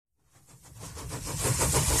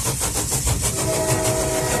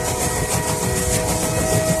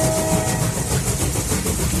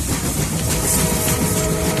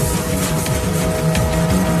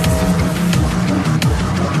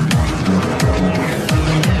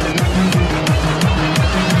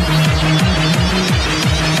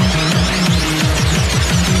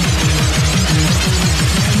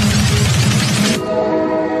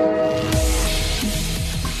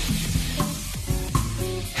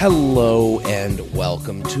Hello and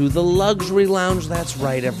welcome to the Luxury Lounge. That's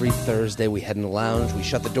right, every Thursday we head in the lounge, we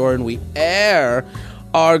shut the door, and we air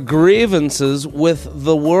our grievances with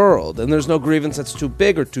the world. And there's no grievance that's too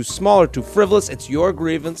big or too small or too frivolous. It's your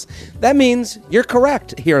grievance. That means you're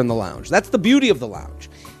correct here in the lounge. That's the beauty of the lounge.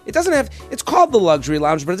 It's called the Luxury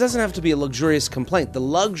Lounge, but it doesn't have to be a luxurious complaint. The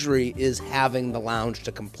luxury is having the lounge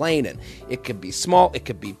to complain in. It could be small, it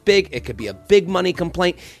could be big, it could be a big money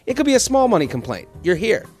complaint, it could be a small money complaint. You're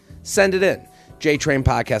here. Send it in.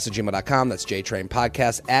 jtrainpodcast@gmail.com. That's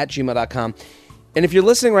jtrainpodcast@gmail.com. And if you're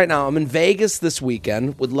listening right now, I'm in Vegas this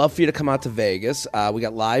weekend. Would love for you to come out to Vegas. We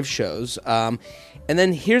got live shows. And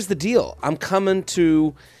then here's the deal. I'm coming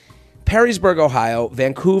to Perrysburg, Ohio,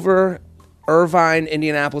 Vancouver, Irvine,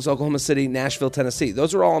 Indianapolis, Oklahoma City, Nashville, Tennessee.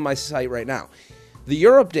 Those are all on my site right now. The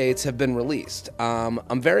Europe dates have been released.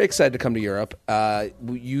 I'm very excited to come to Europe.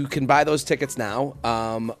 You can buy those tickets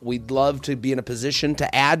now. We'd love to be in a position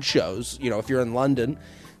to add shows. You know, if you're in London,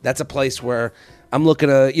 that's a place where I'm looking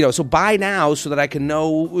to, so buy now so that I can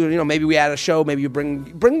know, maybe we add a show, maybe you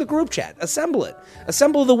bring the group chat, assemble it.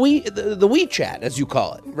 Assemble the WeChat, as you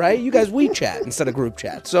call it, right? You guys WeChat instead of group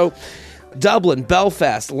chat. So Dublin,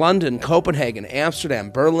 Belfast, London, Copenhagen,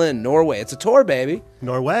 Amsterdam, Berlin, Norway. It's a tour, baby.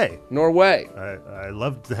 Loved how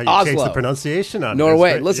you Oslo. changed the pronunciation on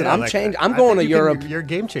Norway. This. Listen, Yeah, I'm going to Europe. You're a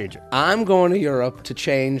game changer. I'm going to Europe to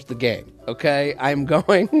change the game, okay? I'm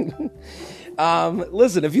going.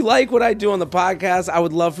 Listen, if you like what I do on the podcast, I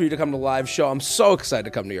would love for you to come to the live show. I'm so excited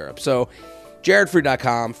to come to Europe. So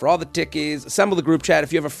jaredfree.com for all the tickies. Assemble the group chat.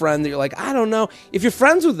 If you have a friend that you're like, I don't know. If you're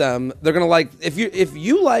friends with them, they're going to like, if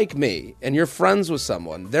you like me and you're friends with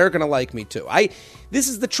someone, they're going to like me too. This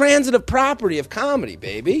is the transitive property of comedy,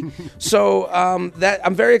 baby. So I'm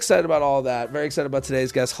very excited about all that. Very excited about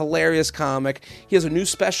today's guest. Hilarious comic. He has a new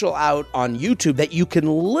special out on YouTube that you can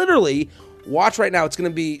literally watch right now. It's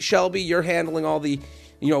going to be, Shelby, you're handling all the,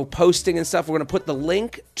 posting and stuff. We're going to put the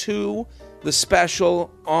link to the special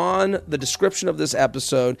on the description of this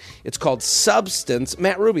episode. It's called Substance.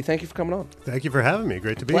 Matt Ruby, thank you for coming on. Thank you for having me.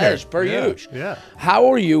 Great to be Pleasure, here. per usual. Yeah.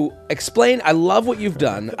 How are you? Explain. I love what you've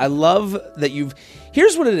done. I love that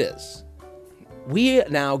here's what it is. We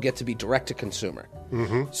now get to be direct to consumer.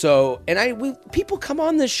 Mm-hmm. So, people come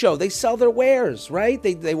on this show. They sell their wares, right?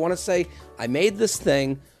 They want to say, I made this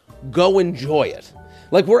thing. Go enjoy it.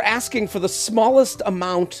 Like, we're asking for the smallest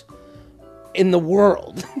amount in the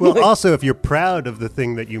world. Well, also, if you're proud of the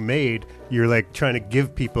thing that you made, you're like trying to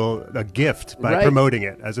give people a gift by promoting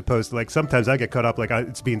it, as opposed to like sometimes I get caught up like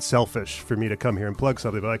it's being selfish for me to come here and plug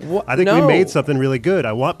something. But like, I think we made something really good.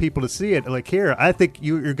 I want people to see it. Like, here, I think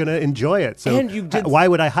you're going to enjoy it. So why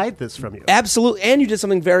would I hide this from you? Absolutely. And you did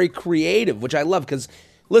something very creative, which I love because,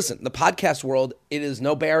 listen, the podcast world, it is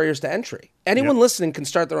no barriers to entry. Anyone listening can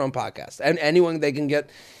start their own podcast. And anyone they can get,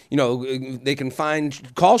 they can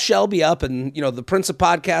call Shelby up and, the Prince of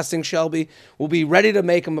Podcasting, Shelby, will be ready to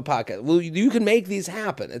make them a podcast. Well, you can make these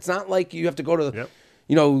happen. It's not like you have to go to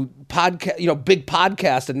big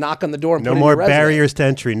podcast and knock on the door and no more barriers to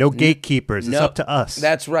entry, no gatekeepers. It's up to us.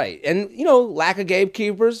 That's right. And, lack of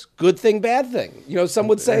gatekeepers, good thing, bad thing. Some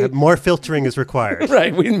would say more filtering is required.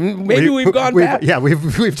 Right. We've gone back. Yeah,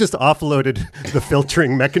 we've just offloaded the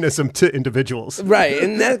filtering mechanism to individuals. Right.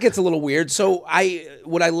 And that gets a little weird. So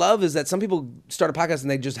what I love is that some people start a podcast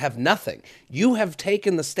and they just have nothing. You have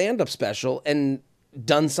taken the stand-up special and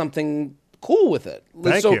done something cool with it.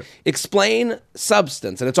 Thank you. Explain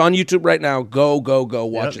Substance, and it's on YouTube right now. Go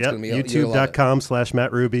watch it. It's going to be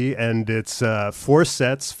YouTube.com/Matt Ruby, and it's 4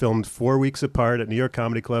 sets filmed 4 weeks apart at New York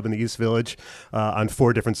Comedy Club in the East Village on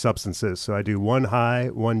 4 different substances. So I do 1 high,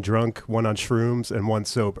 1 drunk, 1 on shrooms, and 1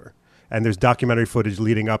 sober. And there's documentary footage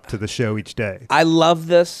leading up to the show each day. I love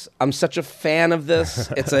this. I'm such a fan of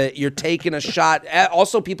this. You're taking a shot.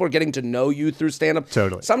 Also, people are getting to know you through stand-up.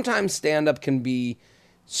 Totally. Sometimes stand-up can be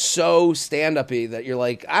so stand-up-y that you're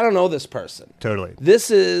like, I don't know this person. Totally.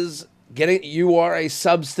 This is you are a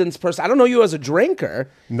substance person. I don't know you as a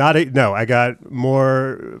drinker. No, I got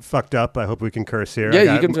more fucked up. I hope we can curse here.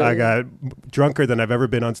 Yeah, you can. I got drunker than I've ever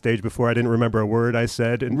been on stage before. I didn't remember a word I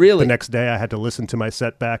said. And really? The next day I had to listen to my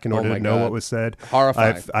set back in order to know what was said.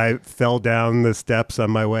 Horrifying. I fell down the steps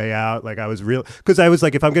on my way out. Like I was because I was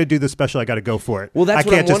like, if I'm going to do this special, I got to go for it. Well, I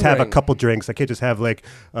can't just have a couple drinks. I can't just have like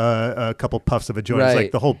a couple puffs of a joint. Right. It's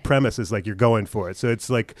like the whole premise is like you're going for it. So it's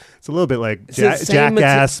like it's a little bit like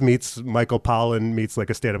Jackass meets Michael Pollan meets like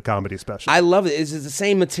a stand-up comedy special. I love it. Is it the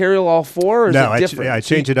same material all 4? Or is it different? I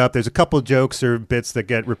change it up. There's a couple jokes or bits that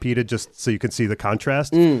get repeated just so you can see the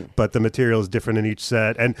contrast, but the material is different in each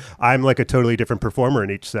set. And I'm like a totally different performer in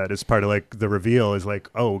each set. As part of like the reveal is like,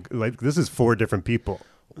 oh, like this is 4 different people.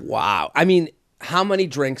 Wow. I mean, How many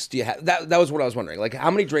drinks do you have? That was what I was wondering. Like,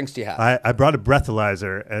 how many drinks do you have? I brought a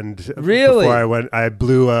breathalyzer, and really? before I went, I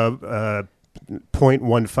blew a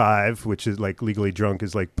 0.15, which is like legally drunk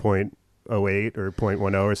is like 0.08 or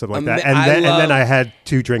 0.10 or something like that. And then I had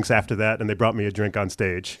 2 drinks after that, and they brought me a drink on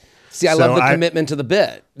stage. See, I love the commitment to the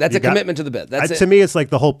bit. That's a commitment to the bit. That's to me, it's like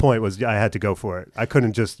the whole point was I had to go for it. I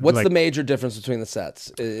couldn't just. What's the major difference between the sets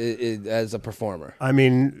as a performer? I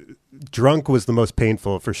mean, drunk was the most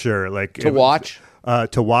painful for sure. Like to watch.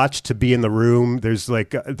 To be in the room. There's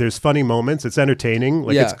there's funny moments. It's entertaining.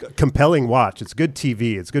 It's compelling watch. It's good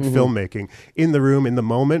TV. It's good filmmaking. In the room, in the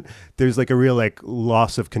moment, there's like a real like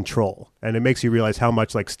loss of control, and it makes you realize how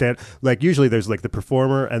much usually there's like the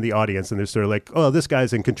performer and the audience, and there's sort of like, oh, this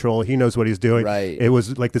guy's in control. He knows what he's doing. Right. It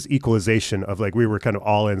was like this equalization of like we were kind of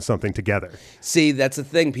all in something together. See, that's the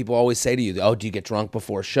thing. People always say to you, oh, do you get drunk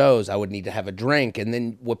before shows? I would need to have a drink. And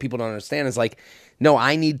then what people don't understand is like, no,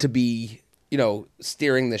 I need to be,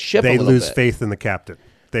 steering the ship. They a little lose bit. faith in the captain.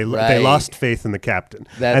 They lost faith in the captain.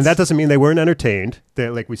 And that doesn't mean they weren't entertained.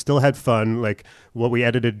 We still had fun. Like what we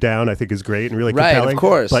edited down, I think is great and really compelling. Right, of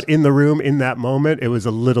course. But in the room, in that moment, it was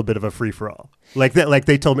a little bit of a free for all. Like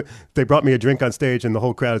they told me, they brought me a drink on stage, and the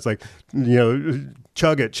whole crowd is like,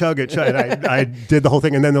 chug it. And I did the whole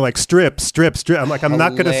thing, and then they're like, strip. I'm like, I'm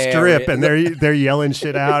not going to strip, and they're yelling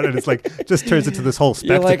shit out, and it's like just turns into this whole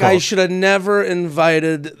spectacle. You're like, I should have never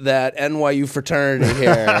invited that NYU fraternity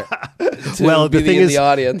here. The thing is, the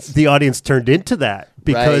audience. The audience turned into that.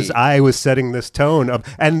 Because I was setting this tone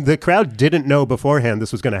and the crowd didn't know beforehand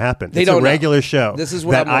this was going to happen. It's a regular show. This is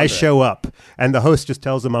what I show up, and the host just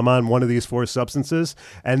tells them I'm on one of these 4 substances,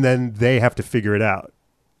 and then they have to figure it out.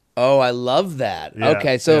 Oh, I love that. Yeah,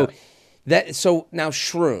 okay, so now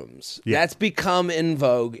shrooms. Yeah. That's become in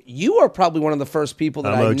vogue. You are probably one of the first people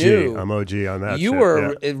that I knew. I'm OG on that. You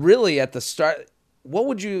were really at the start. What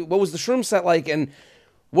was the shroom set like, and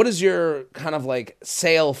what is your kind of like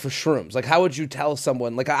sale for shrooms? Like, how would you tell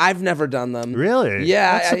someone? Like, I've never done them. Really?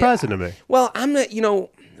 Yeah. That's surprising to me. Well, I'm not,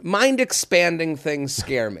 mind expanding things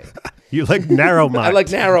scare me. You like narrow minds. I like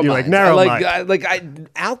narrow minds. You like narrow minds.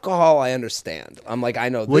 Alcohol, I understand. I'm like, I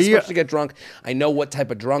know this much to get drunk. I know what type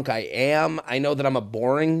of drunk I am. I know that I'm a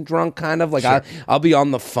boring drunk, kind of. Like, sure. I'll be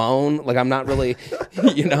on the phone. Like, I'm not really,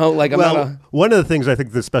 like, I'm not a... One of the things I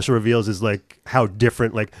think the special reveals is, like, how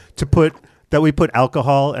different, like, that we put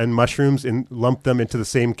alcohol and mushrooms and lump them into the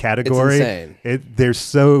same category. It's insane. They're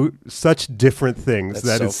such different things.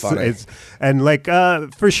 That's so funny. And like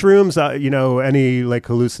for shrooms, any like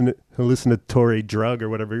hallucinatory drug or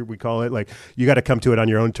whatever we call it, like you got to come to it on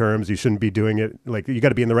your own terms. You shouldn't be doing it. Like you got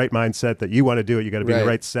to be in the right mindset that you want to do it. You got to be in the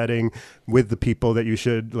right setting with the people that you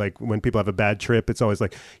should. Like when people have a bad trip, it's always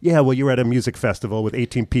like, yeah, well, you were at a music festival with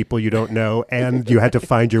 18 people you don't know, and you had to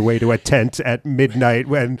find your way to a tent at midnight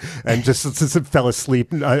and just fell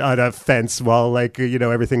asleep on a fence while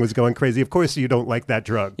everything was going crazy. Of course, you don't like that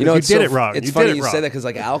drug. You did it wrong. It's funny you say that because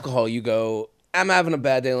like alcohol, you go, I'm having a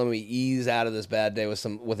bad day. Let me ease out of this bad day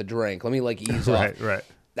with a drink. Let me ease off. Right.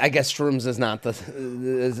 I guess shrooms is not the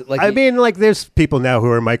there's people now who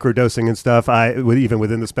are microdosing and stuff. Even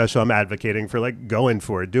within the special, I'm advocating for going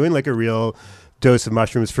for it, doing a real dose of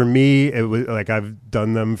mushrooms. For me, it was I've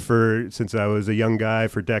done them since I was a young guy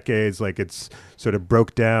for decades. It's sort of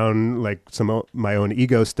broke down some of my own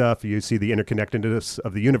ego stuff. You see the interconnectedness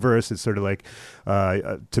of the universe. It's sort of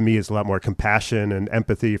to me, it's a lot more compassion and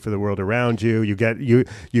empathy for the world around you. You get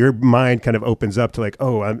your mind kind of opens up to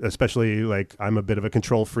I'm a bit of a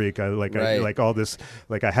control freak. I like all this.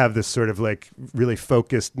 I have this sort of really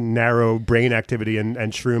focused, narrow brain activity, and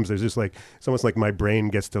shrooms. There's just it's almost like my brain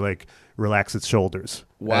gets to relax its shoulders.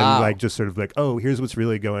 Wow. And just sort of oh, here's what's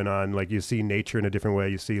really going on. You see nature in a different way.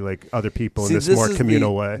 You see other people in this more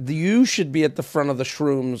communal way. You should be at the front of the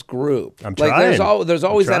shrooms group. I'm trying. There's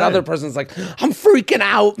always that other person that's I'm freaking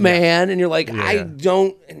out, man. And you're like, I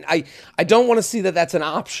don't want to see that that's an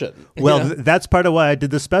option. Well, that's part of why I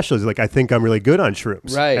did this special is I think I'm really good on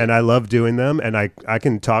shrooms. Right. And I love doing them. And I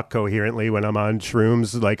can talk coherently when I'm on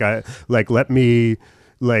shrooms.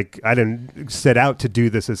 I didn't set out to do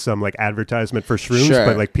this as some advertisement for shrooms, sure.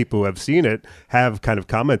 But people who have seen it have kind of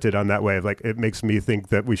commented on that way of it makes me think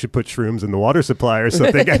that we should put shrooms in the water supply or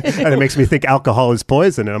something, and it makes me think alcohol is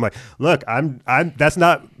poison. And I'm like, look, I'm that's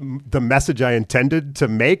not the message I intended to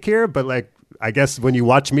make here, but I guess when you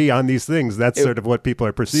watch me on these things, that's sort of what people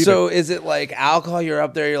are perceiving. So is it alcohol? You're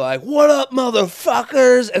up there, you're like, what up,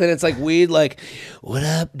 motherfuckers? And then it's weed, what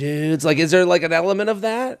up, dudes? Is there an element of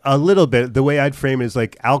that? A little bit. The way I'd frame it is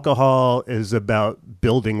alcohol is about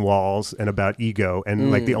building walls and about ego.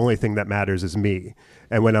 And the only thing that matters is me.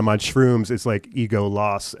 And when I'm on shrooms, it's like ego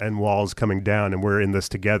loss and walls coming down, and we're in this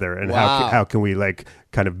together. And how can we like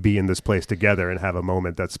kind of be in this place together and have a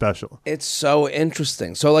moment that's special? It's so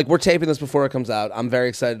interesting. So like we're taping this before it comes out. I'm very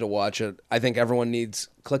excited to watch it. I think everyone needs,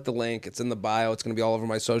 click the link. It's in the bio. It's going to be all over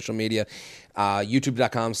my social media.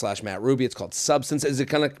 YouTube.com/Matt Ruby. It's called Substance. Is it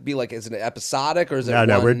going to be like, is it episodic or is it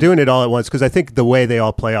No, we're doing it all at once because I think the way they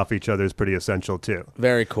all play off each other is pretty essential too.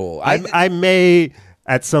 Very cool. I may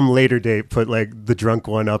at some later date put like the drunk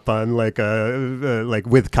one up on like like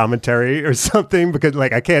with commentary or something, because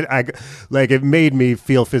like it made me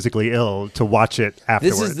feel physically ill to watch it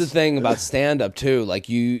afterwards. This is the thing about stand-up too. Like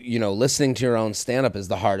you know, listening to your own stand-up is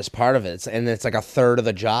the hardest part of it, and it's like a third of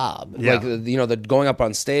the job. Yeah. Like the going up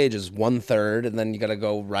on stage is 1/3, and then you got to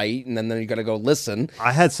go write, and then you got to go listen.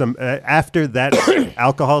 I had some after that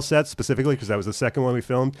alcohol set specifically, because that was the second one we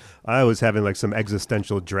filmed. I was having like some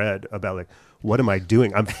existential dread about like, what am I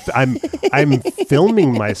doing? I'm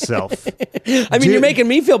filming myself. I mean, you're making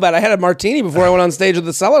me feel bad. I had a martini before I went on stage at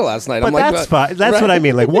the Cellar last night. But I'm like, that's fine. That's right? What I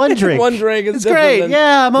mean. Like one drink. One drink is it's great.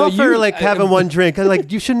 Yeah, I'm all for like having one drink. And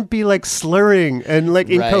like you shouldn't be like slurring and like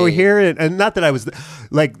incoherent. And not that I was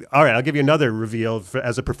like, all right, I'll give you another reveal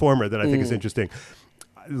as a performer that I think is interesting.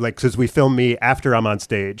 Like, because we film me after I'm on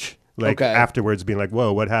stage. Like afterwards being like,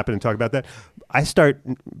 whoa, what happened? And talk about that. I start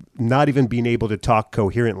not even being able to talk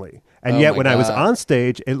coherently. And yet when I was on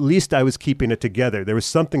stage, at least I was keeping it together. There was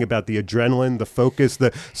something about the adrenaline, the focus,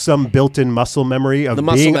 some built-in muscle memory of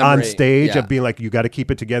being on stage, of being like, you got to keep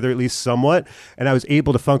it together at least somewhat. And I was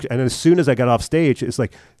able to function. And as soon as I got off stage, it's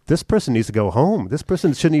like, this person needs to go home. This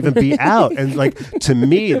person shouldn't even be out. And like, to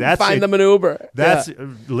me, that's find them an Uber. That's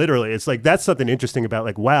literally, it's like, that's something interesting about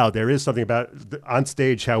like, wow, there is something about on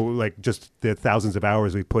stage, how like just the thousands of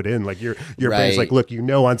hours we put in, like your brain's like, look,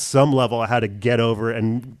 on some level how to get over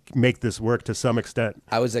and make this work to some extent.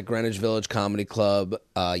 I was at Greenwich Village Comedy Club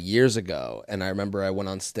years ago, and I remember I went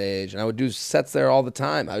on stage, and I would do sets there all the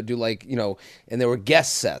time. I would do like, and there were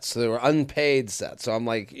guest sets, so they were unpaid sets. So I'm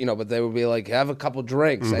like, but they would be like, have a couple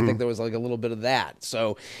drinks. I think there was like a little bit of that.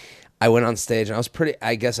 So I went on stage, and I was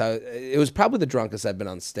it was probably the drunkest I've been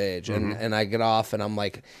on stage. And I get off, and I'm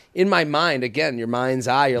like, in my mind, again, your mind's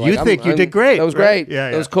eye, you're like, you think you did great. That was right?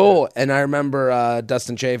 great. It was cool. And I remember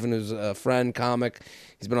Dustin Chafin, who's a friend, comic,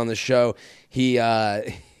 he's been on the show. He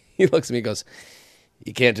looks at me and goes,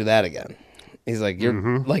 you can't do that again. He's like,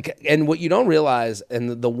 you're like, and what you don't realize,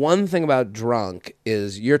 and the one thing about drunk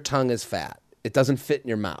is your tongue is fat. It doesn't fit in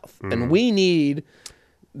your mouth. And we need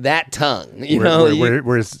that tongue,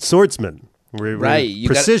 we're swordsmen. We're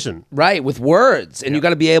precision, with words, and you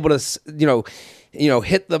got to be able to,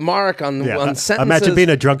 hit the mark on sentences. Imagine being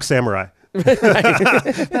a drunk samurai.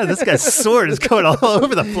 This guy's sword is going all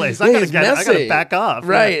over the place. I gotta back off.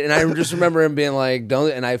 Right. And I just remember him being like,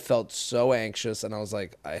 don't, and I felt so anxious, and I was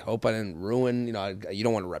like, I hope I didn't ruin, you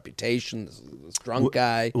don't want a reputation, this drunk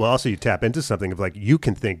guy. Well, also you tap into something of like, you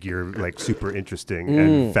can think you're like super interesting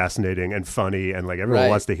and fascinating and funny, and like everyone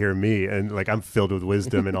wants to hear me, and like I'm filled with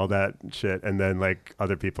wisdom and all that shit, and then like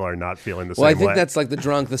other people are not feeling the same way. Well, I think that's like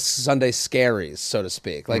the Sunday scaries, so to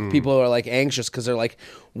speak. Like people are like anxious because they're like,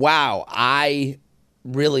 wow, I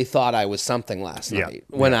really thought I was something last night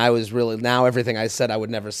when I was really, now everything I said I would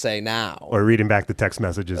never say now. Or reading back the text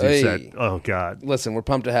messages you said. Oh, God. Listen, we're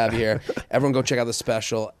pumped to have you here. Everyone go check out the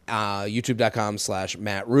special,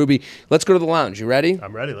 youtube.com/Matt Ruby. Let's go to the lounge. You ready?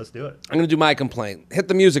 I'm ready. Let's do it. I'm going to do my complaint. Hit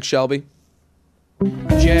the music, Shelby.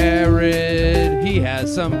 Jared, he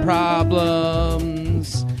has some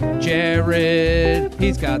problems. Jared,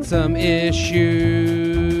 he's got some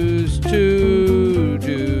issues to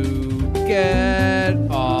do. Get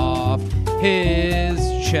off his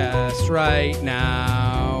chest right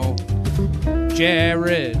now.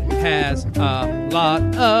 Jared has a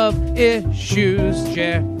lot of issues.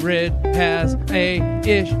 Jared has a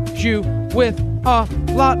issue with a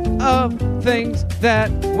lot of things that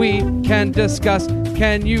we can discuss.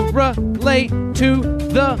 Can you relate to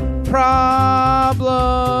the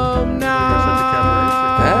problem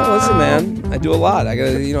now? Listen, man, I do a lot. I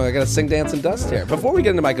gotta sing, dance, and dust here. Before we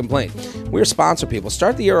get into my complaint, we're sponsor people.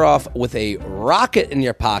 Start the year off with a rocket in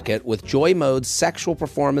your pocket with Joy Mode's Sexual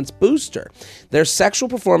Performance Booster. Their Sexual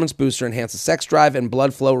Performance Booster enhances sex drive and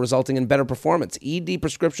blood flow, resulting in better performance. ED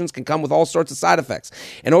prescriptions can come with all sorts of side effects,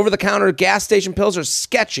 and over-the-counter gas station pills are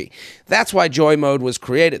sketchy. That's why Joy Mode was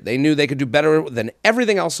created. They knew they could do better than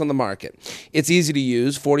everything else on the market. It's easy to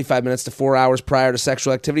use. 45 minutes to 4 hours prior to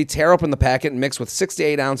sexual activity. Tear open the packet and mix with 6 to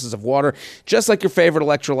 8 ounces of water, just like your favorite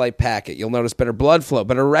electrolyte packet. You'll notice better blood flow,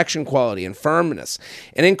 better erection quality and firmness,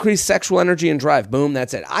 and increased sexual energy and drive. Boom,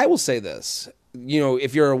 that's it. I will say this.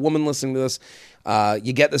 If you're a woman listening to this,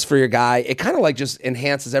 You get this for your guy. It kind of like just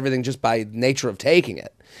enhances everything just by nature of taking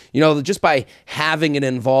it. Just by having it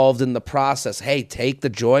involved in the process. Hey, take the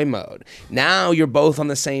joy mode. Now you're both on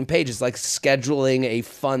the same page. It's like scheduling a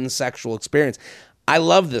fun sexual experience. I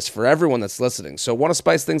love this for everyone that's listening. So want to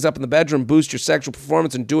spice things up in the bedroom, boost your sexual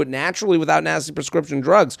performance, and do it naturally without nasty prescription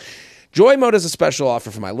drugs? Joy Mode is a special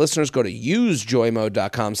offer for my listeners. Go to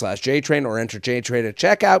usejoymode.com/JTrain or enter JTrain at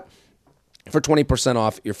checkout for 20%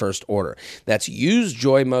 off your first order. That's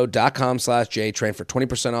usejoymode.com/JTrain for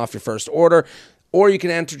 20% off your first order. Or you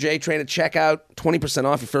can enter JTrain at checkout, 20%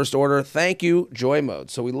 off your first order. Thank you, Joy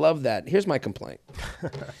Mode. So we love that. Here's my complaint.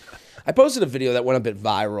 I posted a video that went a bit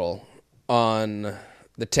viral on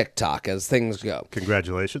the TikTok as things go.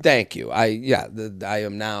 Congratulations. Thank you. I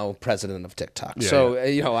am now president of TikTok.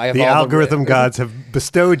 I have the algorithm gods have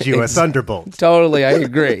bestowed you a thunderbolt. Totally, I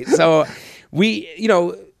agree. So we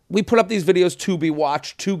put up these videos to be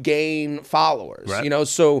watched to gain followers. Right.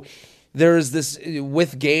 So there's this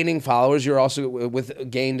with gaining followers. You're also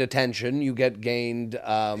with gained attention. You get gained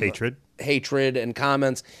hatred and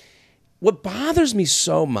comments. What bothers me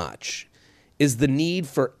so much is the need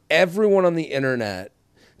for everyone on the internet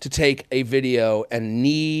to take a video and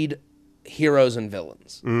need heroes and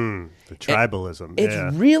villains. The tribalism.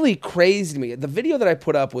 It's really crazy to me. The video that I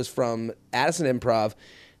put up was from Addison Improv.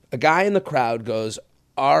 A guy in the crowd goes,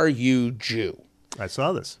 "Are you Jew?" I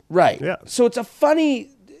saw this. Right. Yeah. So it's a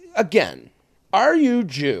funny, again, are you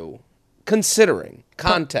Jew? Considering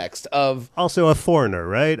context of also a foreigner,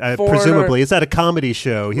 right? Foreigner. Presumably, it's at a comedy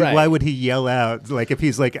show. Right. Why would he yell out if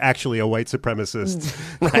he's actually a white supremacist?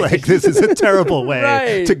 Right. This is a terrible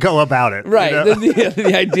way to go about it. Right.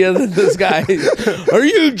 The idea that this guy, are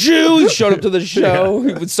you Jew? He showed up to the show.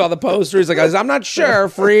 He saw the poster. He's like, I'm not sure,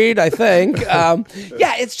 Freed. I think.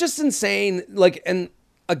 It's just insane. And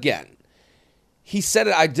again. He said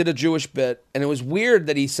it, I did a Jewish bit, and it was weird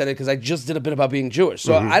that he said it because I just did a bit about being Jewish.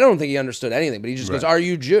 So I don't think he understood anything, but he just goes, "Are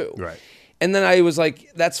you Jew?" Right. And then I was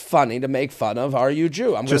like, that's funny to make fun of, "Are you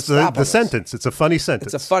Jew?" I'm just going to stop the sentence. It's a funny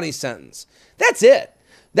sentence. It's a funny sentence. That's it.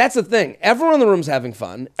 That's the thing. Everyone in the room's having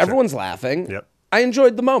fun. Everyone's laughing. Yep. I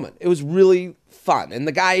enjoyed the moment. It was really fun, and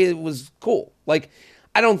the guy was cool. I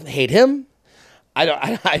don't hate him. I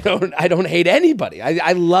don't hate anybody.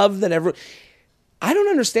 I love that I don't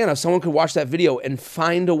understand how someone could watch that video and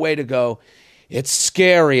find a way to go, it's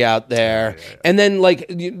scary out there. Yeah. And then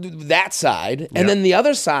that side. And then the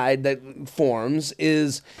other side that forms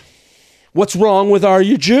is, what's wrong with "Are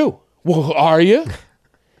you Jew?" Well, are you?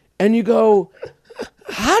 And you go,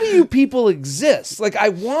 how do you people exist?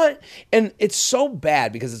 And it's so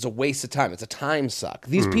bad because it's a waste of time. It's a time suck.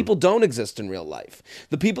 These people don't exist in real life.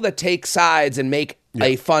 The people that take sides and make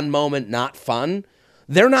a fun moment not fun,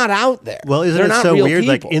 they're not out there. Well, isn't They're it not so real weird,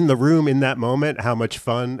 people. in the room, in that moment, how much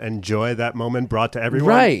fun and joy that moment brought to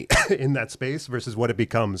everyone in that space versus what it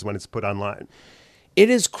becomes when it's put online? It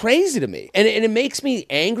is crazy to me. And it makes me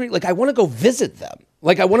angry. I want to go visit them.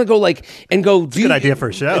 I want to go and go. It's a good idea for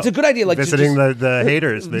a show. It's a good idea. Visiting the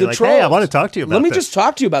haters. They're the hey, I want to talk to you about this. Let me just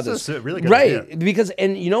talk to you about this. It's a really good idea. Because,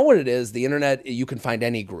 and you know what it is? The internet, you can find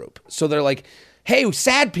any group. So they're like, hey,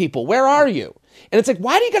 sad people, where are you? And it's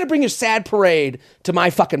why do you got to bring your sad parade to my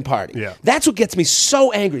fucking party? Yeah. That's what gets me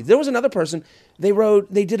so angry. There was another person,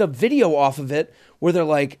 they did a video off of it where they're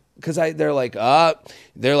like,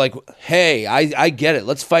 hey, I get it.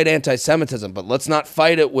 Let's fight anti-Semitism, but let's not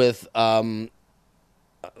fight it with, what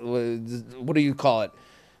do you call it?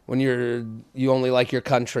 When you only like your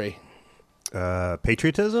country.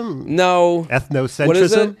 Patriotism? No. Ethnocentrism? What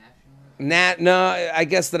is it? No, I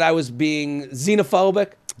guess that I was being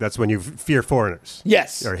xenophobic. That's when you fear foreigners.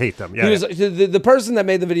 Yes. Or hate them. Yeah. The person that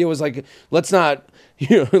made the video was like, let's not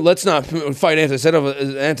fight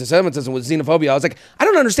anti-Semitism with xenophobia. I was like, I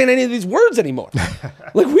don't understand any of these words anymore.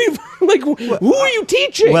 Who are you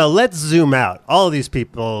teaching? Well, let's zoom out. All of these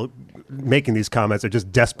people making these comments are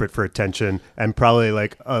just desperate for attention and probably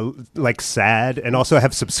sad, and also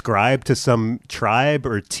have subscribed to some tribe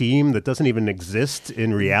or team that doesn't even exist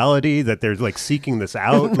in reality, that they're seeking this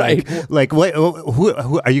out. Right. What,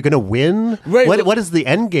 who are you going to win? Right. What is the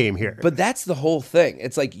end game here? But that's the whole thing.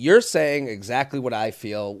 It's you're saying exactly what I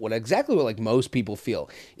feel, what most people feel.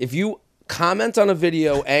 If you comment on a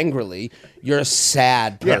video angrily, you're a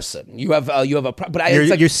sad person. Yes. You have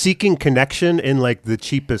but you're seeking connection in the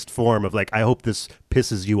cheapest form of I hope this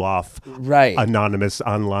pisses you off, right? Anonymous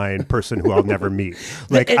online person who I'll never meet.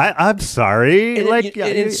 I'm sorry.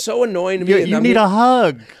 It's so annoying to me. You need a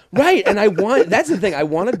hug, right? And that's the thing. I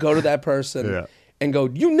want to go to that person. Yeah. And go,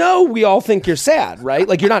 we all think you're sad, right?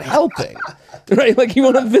 You're not helping. Right? Like you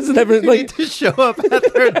want to visit everyone. You need to show up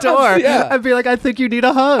at their door. Yeah. I'd be like, I think you need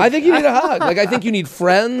a hug. I think you need a hug. Like I think you need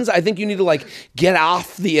friends. I think you need to like get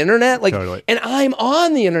off the internet. Like, totally. And I'm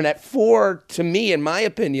on the internet to me, in my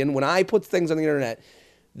opinion, when I put things on the internet,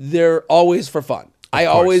 they're always for fun. I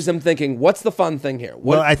always am thinking, what's the fun thing here?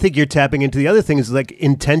 Well, I think you're tapping into the other thing is like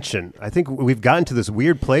intention. I think we've gotten to this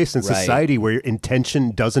weird place in society where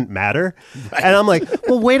intention doesn't matter. Right. And I'm like,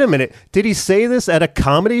 well, wait a minute. Did he say this at a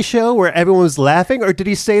comedy show where everyone was laughing? Or did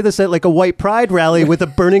he say this at like a white pride rally with a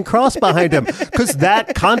burning cross behind him? Because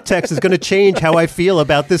that context is going to change how I feel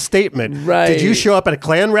about this statement. Right. Did you show up at a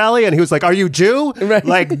Klan rally and he was like, are you Jew? Right.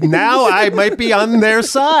 Like now I might be on their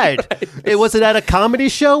side. Right. Was it at a comedy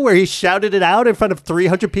show where he shouted it out in front of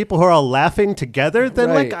 300 people who are all laughing together? Then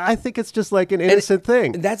like I think it's just like an innocent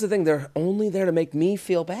thing. That's the thing. They're only there to make me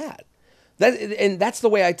feel bad. And that's the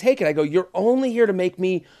way I take it. I go, you're only here to make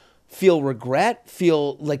me feel regret,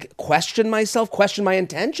 feel like question myself, question my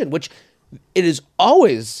intention, which it is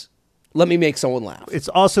always let me make someone laugh. It's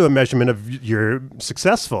also a measurement of you're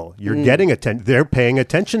successful. You're getting attention. They're paying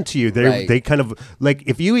attention to you. They kind of like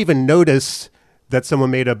if you even notice that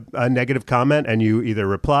someone made a negative comment and you either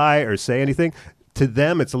reply or say anything, to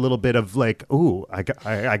them, it's a little bit of like, ooh, I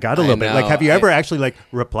got a little bit. Like, have you ever actually like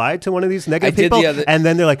replied to one of these negative people? And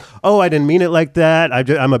then they're like, oh, I didn't mean it like that.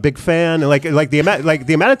 I'm a big fan. And like the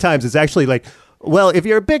amount of times it's actually like, well, if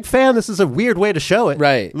you're a big fan, this is a weird way to show it.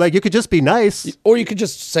 Right. Like you could just be nice. Or you could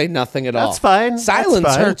just say nothing at all. That's fine.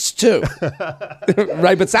 Silence hurts too.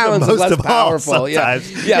 Right, but silence is less powerful. Yeah,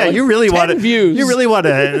 like you really want to views. You really want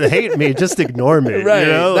to hate me, just ignore me. Right. You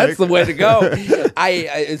know? That's the way to go.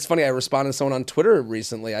 It's funny, I responded to someone on Twitter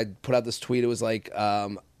recently. I put out this tweet. It was like,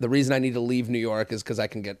 the reason I need to leave New York is because I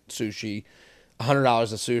can get sushi, $100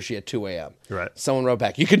 of sushi at 2 a.m. Right. Someone wrote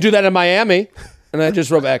back, you can do that in Miami. And I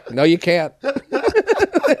just wrote back, no, you can't.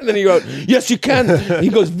 And then he goes, yes, you can. He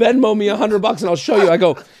goes, Venmo me $100 and I'll show you. I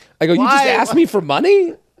go, you just asked me for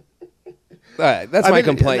money? All right, that's my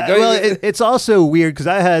complaint. Well, it's also weird because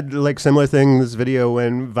I had like similar thing. This video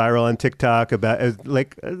went viral on TikTok about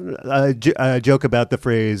a joke about the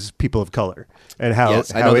phrase "people of color" and how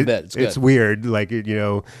I know the bit. It's weird. Like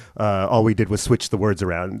all we did was switch the words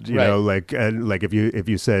around. You know, like if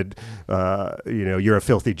you said you're a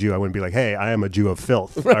filthy Jew, I wouldn't be like, hey, I am a Jew of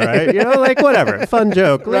filth. Right. All right, like whatever, fun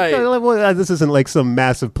joke. Like, this isn't like some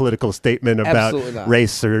massive political statement about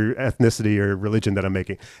race or ethnicity or religion that I'm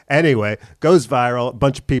making. Anyway. Goes viral, a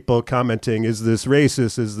bunch of people commenting, is this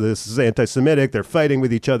racist, is this anti-Semitic? They're fighting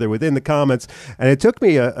with each other within the comments. And it took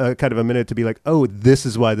me a kind of a minute to be like, oh, this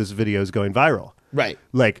is why this video is going viral. Right.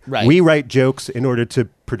 Like, we write jokes in order to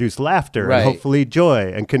produce laughter and hopefully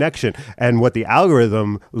joy and connection. And what the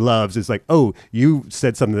algorithm loves is like, oh, you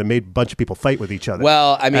said something that made a bunch of people fight with each other.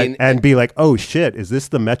 Well, I mean... And be like, oh, shit, is this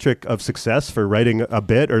the metric of success for writing a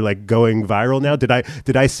bit or like going viral now? Did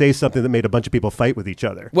I say something that made a bunch of people fight with each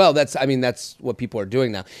other? Well, that's what people are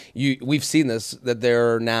doing now. We've seen this, that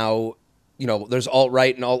they're now... there's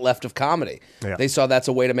alt-right and alt-left of comedy. Yeah. They saw that's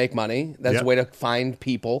a way to make money. That's a way to find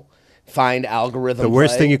people. Find algorithm. The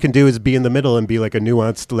worst thing you can do is be in the middle and be like a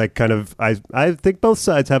nuanced, like kind of. I think both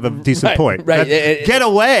sides have a decent point. Right, get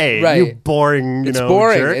away, you boring. It's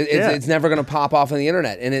boring. Jerk. It's never going to pop off on the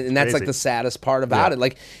internet, and that's like the saddest part about it.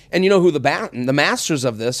 Like, and you know who the masters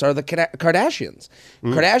of this are? The Kardashians.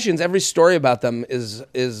 Kardashians. Every story about them is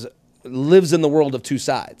lives in the world of two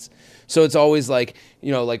sides. So it's always like,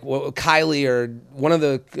 like Kylie or one of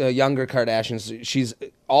the younger Kardashians,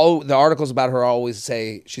 the articles about her always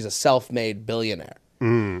say she's a self-made billionaire.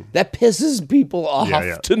 That pisses people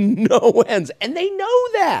off to no ends. And they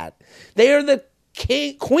know that. They are the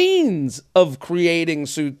queens of creating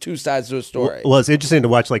two sides to a story. Well, it's interesting to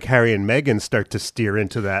watch like Harry and Meghan start to steer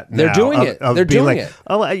into that. They're doing it. They're doing it.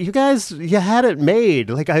 Oh, you guys, you had it made.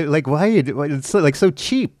 Like why it's like so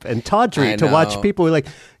cheap and tawdry to watch people like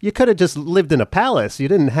you could have just lived in a palace. You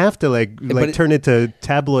didn't have to turn into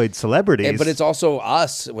tabloid celebrities. But it's also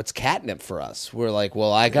us. What's catnip for us? We're like,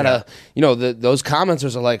 well, I gotta. Those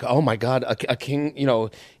commenters are like, oh my god, a king.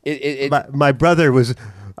 My brother was.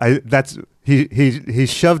 He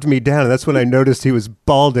shoved me down, and that's when I noticed he was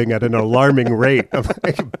balding at an alarming rate. I'm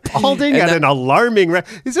like, balding at an alarming rate?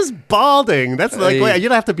 He's just balding. That's like, you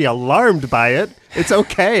don't have to be alarmed by it. It's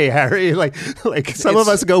okay, Harry. Like some of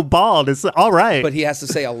us go bald. It's all right. But he has to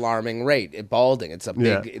say alarming rate. Balding. It's a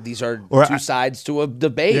big. These are two sides to a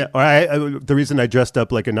debate. Yeah. Or the reason I dressed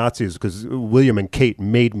up like a Nazi is because William and Kate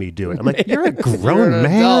made me do it. I'm like, you're a grown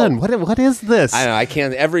man. What is this? I know. I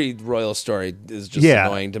can't. Every royal story is just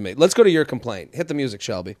annoying to me. Let's go to your complaint. Hit the music,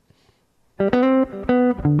 Shelby.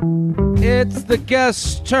 It's the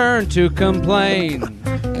guest's turn to complain.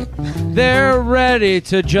 They're ready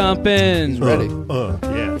to jump in. Ready. Yeah.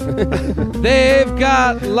 They've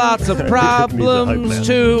got lots of problems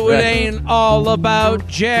too. It ain't all about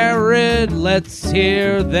Jared. Let's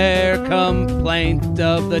hear their complaint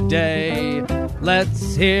of the day.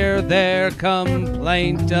 Let's hear their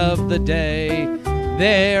complaint of the day.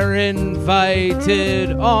 They're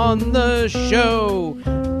invited on the show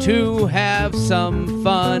to have some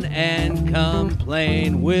fun and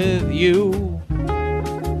complain with you.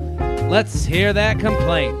 Let's hear that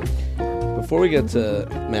complaint. Before we get to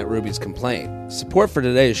Matt Ruby's complaint, support for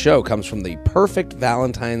today's show comes from the perfect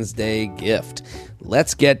Valentine's Day gift.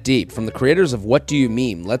 Let's Get Deep. From the creators of What Do You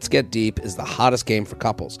Meme, Let's Get Deep is the hottest game for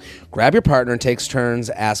couples. Grab your partner and takes turns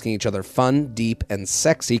asking each other fun, deep, and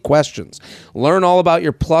sexy questions. Learn all about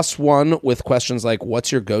your plus one with questions like,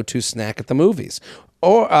 what's your go-to snack at the movies?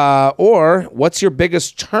 Or what's your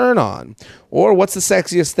biggest turn on? Or what's the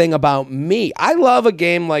sexiest thing about me? I love a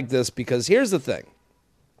game like this because here's the thing.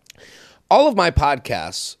 All of my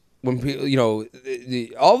podcasts, when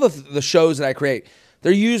all the shows that I create,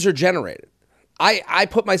 they're user generated. I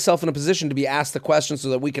put myself in a position to be asked the questions so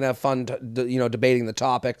that we can have fun, debating the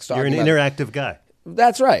topics. You're an interactive guy.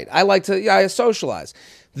 That's right. I like to. I socialize.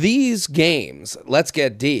 These games, Let's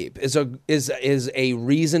Get Deep, is a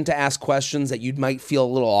reason to ask questions that you might feel a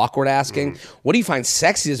little awkward asking. What do you find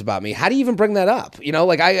sexiest about me? How do you even bring that up?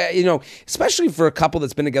 Especially for a couple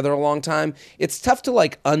that's been together a long time, it's tough to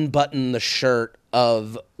like unbutton the shirt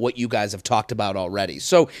of what you guys have talked about already.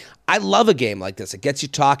 So I love a game like this. It gets you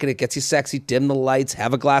talking. It gets you sexy. Dim the lights.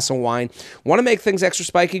 Have a glass of wine. Want to make things extra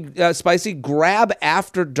spicy? Grab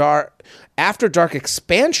After Dark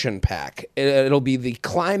expansion pack. It'll be the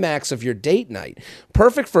climax of your date night.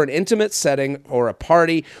 Perfect for an intimate setting or a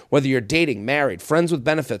party, whether you're dating, married, friends with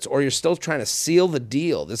benefits, or you're still trying to seal the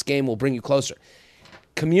deal. This game will bring you closer.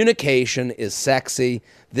 Communication is sexy.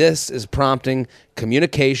 This is prompting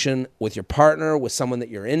communication with your partner, with someone that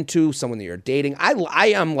you're into, someone that you're dating.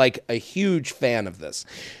 I am like a huge fan of this.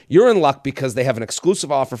 You're in luck because they have an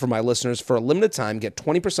exclusive offer for my listeners. For a limited time, get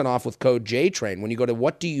 20% off with code JTRAIN when you go to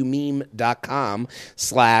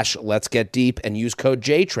whatdoyoumeme.com/letsgetdeep and use code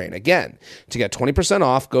JTRAIN. Again, to get 20%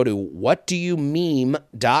 off, go to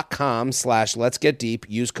whatdoyoumeme.com/letsgetdeep,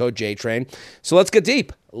 use code JTRAIN. So let's get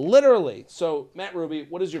deep. Literally. So, Matt Ruby,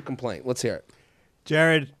 what is your complaint? Let's hear it.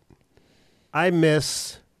 Jared, I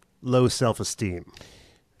miss low self-esteem.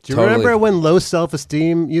 Do you Totally. remember when low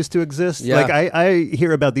self-esteem used to exist? Yeah. Like, I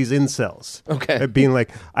hear about these incels. Okay. Being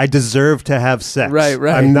like, I deserve to have sex. Right.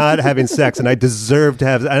 I'm not having sex, and I deserve to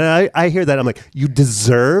have... And I hear that, I'm like, you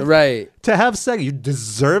deserve to have sex? You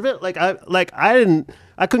deserve it?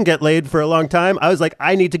 I couldn't get laid for a long time. I was like,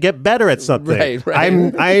 I need to get better at something.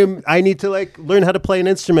 Right. I need to like learn how to play an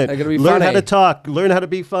instrument, learn how to talk, learn how to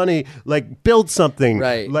be funny, like build something,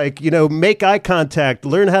 like, make eye contact,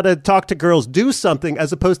 learn how to talk to girls, do something,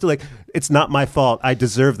 as opposed to like, it's not my fault, I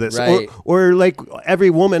deserve this. Right. Or like every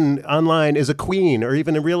woman online is a queen, or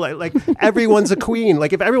even in real life, like everyone's a queen.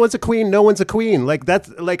 Like if everyone's a queen, no one's a queen. Like that's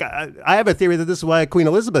like, I have a theory that this is why Queen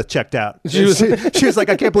Elizabeth checked out. She was like,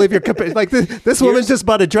 I can't believe you're like this woman just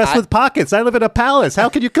bought a dress with pockets. I live in a palace. How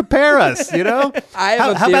can you compare us? How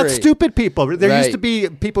about stupid people? There used to be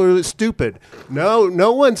people who are stupid.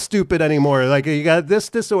 No one's stupid anymore. Like you got this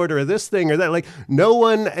disorder or this thing or that. Like no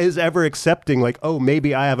one is ever accepting like, oh,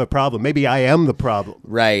 maybe I have a problem. Maybe I am the problem.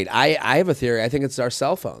 Right. I have a theory. I think it's our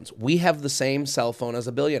cell phones. We have the same cell phone as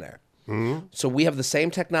a billionaire. Mm-hmm. So we have the same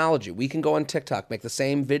technology. We can go on TikTok, make the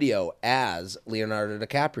same video as Leonardo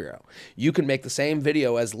DiCaprio. You can make the same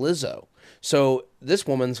video as Lizzo. So this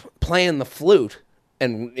woman's playing the flute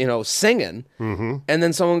and singing, and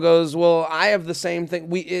then someone goes, "Well, I have the same thing."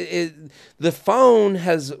 The phone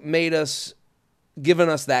has given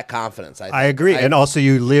us that confidence. I agree, and also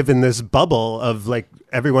you live in this bubble of like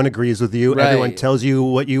everyone agrees with you. Right. Everyone tells you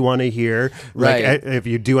what you want to hear. Like if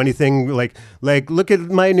you do anything, like look at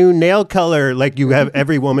my new nail color. Like you have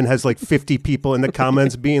every woman has like 50 people in the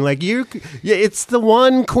comments being like, it's the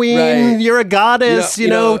one queen. Right. You're a goddess.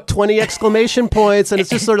 20 exclamation points, and it's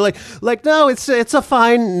just sort of like no, it's a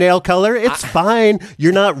fine nail color. It's fine.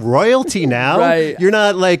 You're not royalty now. Right. You're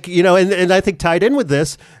not like and I think tied in with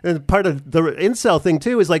this, and part of the incel thing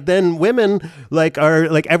too is like then women like are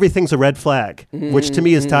like everything's a red flag, which to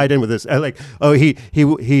me is tied in with this. He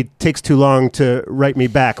takes too long to write me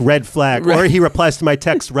back, red flag, or he replies to my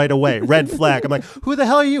text right away, red flag. I'm like, who the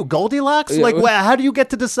hell are you, Goldilocks? Like, how do you get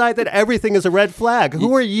to decide that everything is a red flag?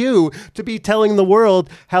 Who are you to be telling the world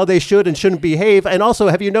how they should and shouldn't behave? And also,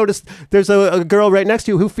 have you noticed there's a girl right next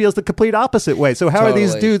to you who feels the complete opposite way? So how are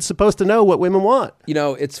these dudes supposed to know what women want?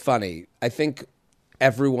 It's funny. I think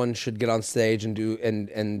everyone should get on stage and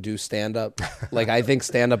do stand up. Like, I think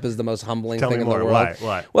stand up is the most humbling thing in the world.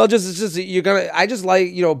 Why? Well, I just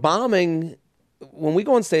like, bombing. When we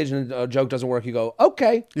go on stage and a joke doesn't work, you go,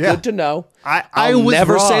 okay, good to know. I was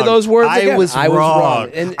never wrong. say those words again. I was wrong.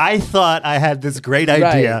 And I thought I had this great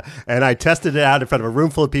idea, and I tested it out in front of a room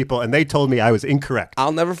full of people, and they told me I was incorrect.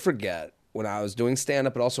 I'll never forget when I was doing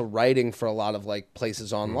stand-up, but also writing for a lot of like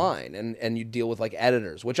places online, and you deal with like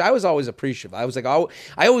editors, which I was always appreciative. I was like,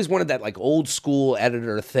 I always wanted that like old school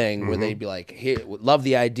editor thing where they'd be like, "Hey, love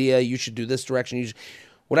the idea. You should do this direction."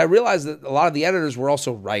 What I realized that a lot of the editors were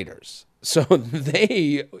also writers. So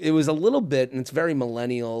it was a little bit, and it's very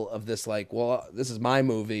millennial of this, like, well, this is my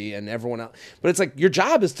movie and everyone else. But it's like, your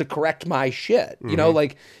job is to correct my shit,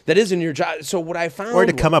 like that isn't your job. So what I found, or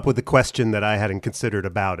to come up with a question that I hadn't considered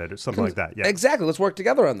about it or something like that. Yeah, exactly. Let's work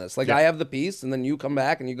together on this. Like, I have the piece, and then you come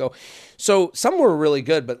back and you go. So some were really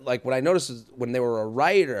good, but like what I noticed is when they were a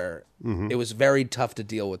writer, it was very tough to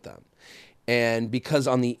deal with them, and because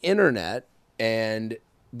on the internet and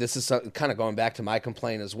this is kind of going back to my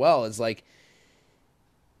complaint as well, is like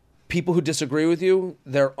people who disagree with you,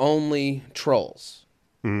 they're only trolls.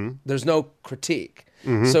 There's no critique.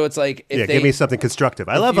 So it's like, give me something constructive.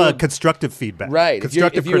 I love constructive feedback. Right.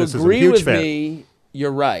 Constructive criticism. If you agree Huge with fan. me,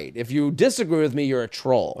 you're right. If you disagree with me, you're a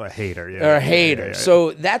troll. Or a hater. Yeah. Or a hater. Yeah.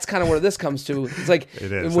 So that's kind of where this comes to. It's like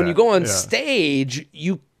when you go on stage,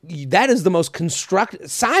 that is the most constructive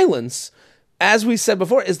silence. As we said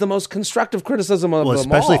before, is the most constructive criticism of them all.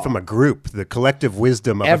 Especially from a group, the collective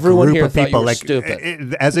wisdom of everyone a group here of people. Like,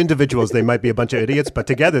 stupid. As individuals, they might be a bunch of idiots, but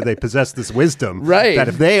together they possess this wisdom. Right. That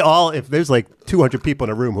if there's like 200 people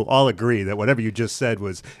in a room who all agree that whatever you just said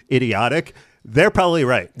was idiotic, they're probably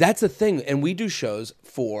right. That's the thing, and we do shows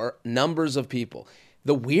for numbers of people.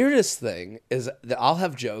 The weirdest thing is that I'll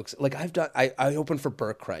have jokes. Like I opened for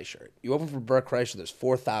Bert Kreischer. You open for Bert Kreischer, there's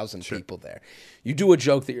 4,000 people there. You do a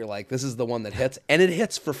joke that you're like, this is the one that hits, and it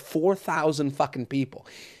hits for 4,000 fucking people.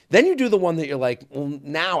 Then you do the one that you're like, well,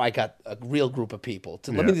 now I got a real group of people.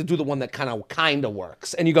 Let me do the one that kind of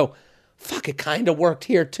works. And you go, fuck, it kind of worked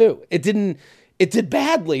here too. It did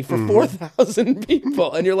badly for 4,000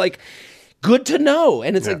 people. And you're like, good to know.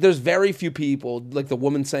 And it's like there's very few people, like the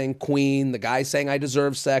woman saying queen, the guy saying I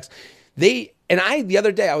deserve sex. The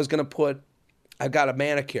other day I've got a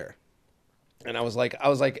manicure. And I was like,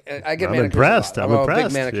 I get manicures. Impressed. I'm impressed. A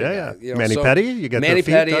big manicure guy, Mani-pedi? You get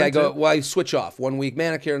mani-pedi. I go, well, I switch off. 1 week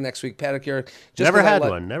manicure, next week pedicure. Never had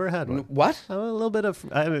one. What? A little bit of,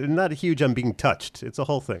 not huge on being touched. It's a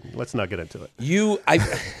whole thing. Let's not get into it.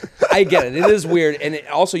 I get it. It is weird. And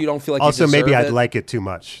also you don't feel like also, you deserve maybe it. I'd like it too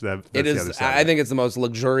much. That's it is. The other side. I think it's the most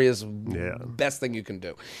luxurious, best thing you can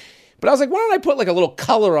do. But I was like, why don't I put like a little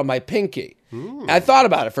color on my pinky? I thought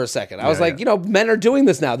about it for a second. I was like, men are doing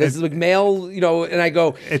this now. This is like male, and I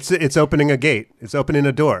go, it's opening a gate. It's opening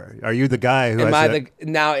a door. Are you the guy who?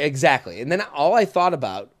 Now exactly? And then all I thought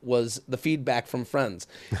about was the feedback from friends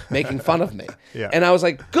making fun of me. And I was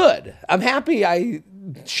like, good. I'm happy. I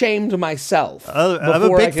shamed myself. I'm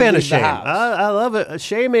a big fan of shame. I love it.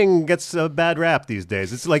 Shaming gets a bad rap these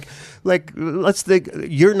days. It's like let's think.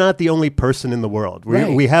 You're not the only person in the world.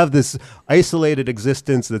 We have this isolated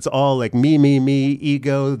existence that's all like me,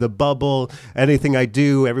 ego, the bubble, anything I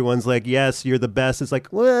do, everyone's like, yes, you're the best. It's like,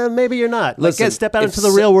 well, maybe you're not. Listen, step out into the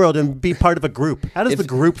real world and be part of a group. How does the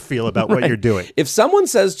group feel about what you're doing? If someone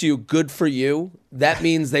says to you, good for you, that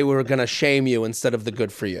means they were going to shame you instead of the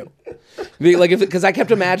good for you. Because I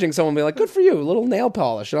kept imagining someone being like, good for you, a little nail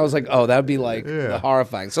polish. And I was like, oh, that would be like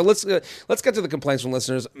horrifying. So let's get to the complaints from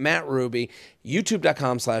listeners. Matt Ruby,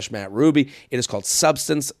 youtube.com/Matt Ruby. It is called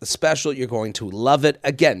Substance Special. You're going to love it.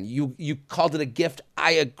 Again, you called it a gift.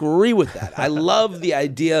 I agree with that. I love the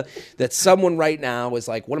idea that someone right now is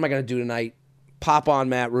like, what am I going to do tonight? Pop on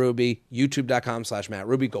Matt Ruby, youtube.com/Matt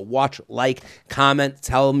Ruby. Go watch, like, comment,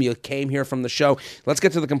 tell them you came here from the show. Let's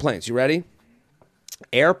get to the complaints. You ready?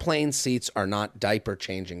 Airplane seats are not diaper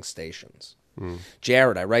changing stations.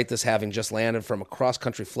 Jared, I write this having just landed from a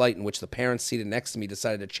cross-country flight in which the parents seated next to me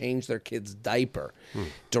decided to change their kid's diaper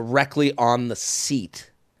directly on the seat.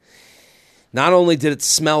 Not only did it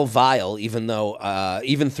smell vile, even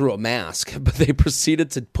through a mask, but they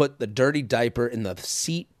proceeded to put the dirty diaper in the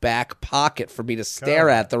seat back pocket for me to stare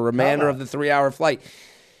at the remainder of the 3-hour flight.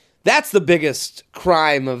 That's the biggest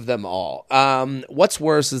crime of them all. What's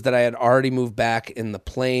worse is that I had already moved back in the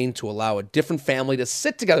plane to allow a different family to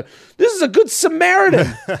sit together. This is a good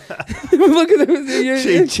Samaritan. Look at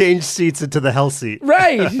them. Change seats into the hell seat.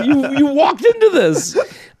 Right. You walked into this.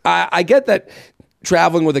 I get that.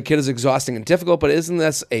 Traveling with a kid is exhausting and difficult, but isn't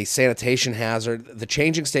this a sanitation hazard? The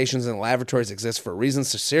changing stations and lavatories exist for a reason,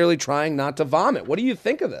 sincerely trying not to vomit. What do you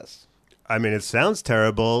think of this? I mean, it sounds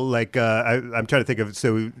terrible. Like, I'm trying to think of,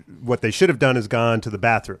 so what they should have done is gone to the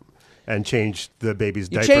bathroom and changed the baby's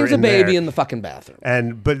diaper. Change the baby there. in the fucking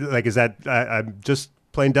bathroom. But like, is that, I'm just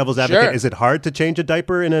playing devil's advocate. Sure. Is it hard to change a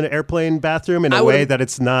diaper in an airplane bathroom in a way that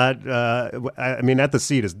it's not, I mean, at the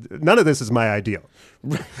seat is, none of this is my ideal.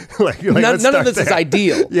 None of this is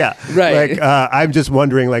ideal. Yeah. Right. Like, I'm just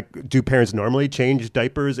wondering, like, do parents normally change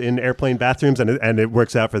diapers in airplane bathrooms and it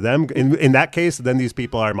works out for them? In that case, then these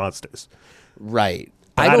people are monsters. Right.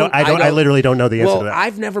 I literally don't know the answer to that.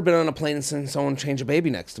 I've never been on a plane and seen someone change a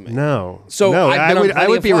baby next to me. No. So I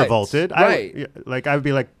would be flights. revolted. Right.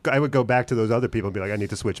 I would go back to those other people and be like, I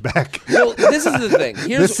need to switch back. Well, this is the thing.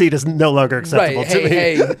 This seat is no longer acceptable to me.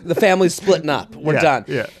 Hey, the family's splitting up. We're done.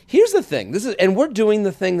 Yeah. Here's the thing. And we're doing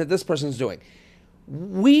the thing that this person's doing.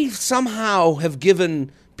 We somehow have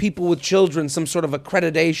given people with children some sort of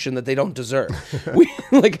accreditation that they don't deserve.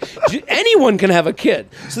 Anyone can have a kid.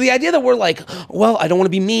 So the idea that we're like, well, I don't want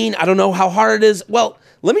to be mean. I don't know how hard it is. Well,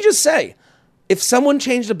 let me just say, if someone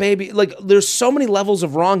changed a baby, like, there's so many levels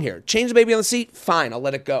of wrong here. Change the baby on the seat, fine, I'll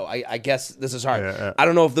let it go. I guess this is hard. Yeah. I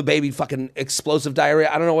don't know if the baby fucking explosive diarrhea.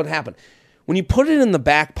 I don't know what happened. When you put it in the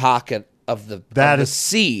back pocket of the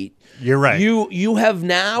seat, you're right. You have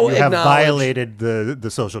now violated the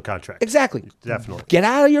social contract. Exactly. Definitely. Get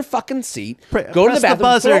out of your fucking seat. Go to the press bathroom.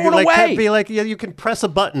 buzzer. Throw it away. Be like, yeah, you can press a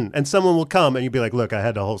button and someone will come and you'd be like, look, I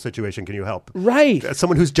had the whole situation. Can you help? Right.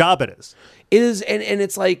 Someone whose job it is. It is, and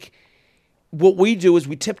it's like, what we do is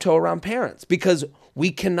we tiptoe around parents because we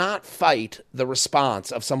cannot fight the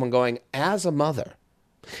response of someone going, as a mother,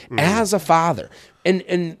 as a father.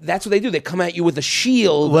 And that's what they do. They come at you with a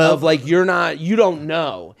shield of like, you don't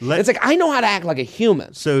know. It's like, I know how to act like a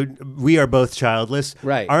human. So we are both childless.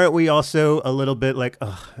 Right. Aren't we also a little bit like,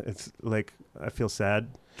 it's like, I feel sad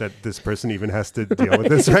that this person even has to deal with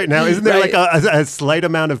this right now. Isn't there like a slight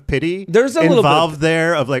amount of pity There's a involved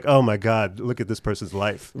there of like, oh my God, look at this person's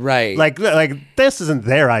life. Right. Like this isn't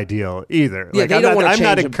their ideal either. Yeah, like I'm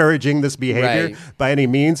not encouraging this behavior by any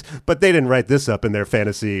means, but they didn't write this up in their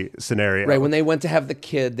fantasy scenario. Right. When they went to have the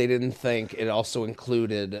kid, they didn't think it also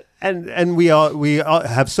included. And we all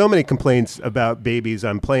have so many complaints about babies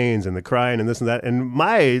on planes and the crying and this and that. And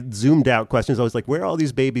my zoomed out question is always like, where are all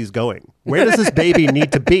these babies going? Where does this baby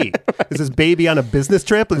need to be? Is this baby on a business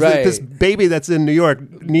trip? Is this baby that's in New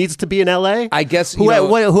York needs to be in LA? I guess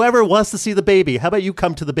whoever wants to see the baby, how about you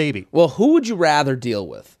come to the baby? Well, who would you rather deal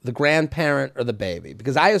with, the grandparent or the baby?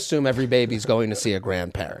 Because I assume every baby's going to see a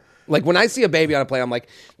grandparent. Like, when I see a baby on a plane, I'm like,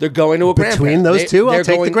 they're going to a grandparent. Between those two, I'll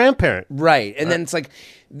take the grandparent. Right. And then it's like,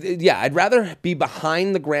 yeah, I'd rather be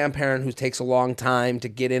behind the grandparent who takes a long time to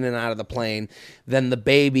get in and out of the plane than the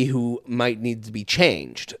baby who might need to be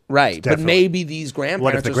changed. Right. Definitely. But maybe these grandparents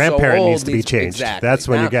what if the are grandparent so old, needs to be changed? Exactly. That's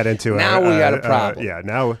when you get into now we got a problem.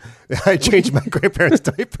 Now I changed my grandparents'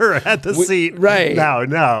 diaper at the seat. Right. No,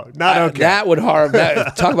 not okay. That would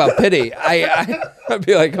talk about pity. I'd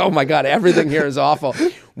be like, oh my God, everything here is awful.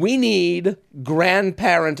 We need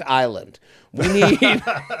Grandparent Island. We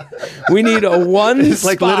need a one. It's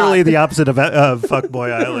like literally the opposite of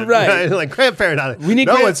Fuckboy Island, right? Like Grandparent Island. We need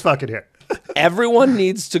no one's fucking here. Everyone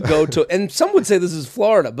needs to go to, and some would say this is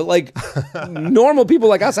Florida, but like normal people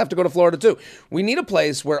like us have to go to Florida too. We need a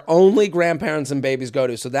place where only grandparents and babies go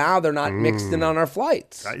to, so now they're not mixed in on our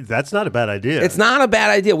flights. That's not a bad idea. It's not a bad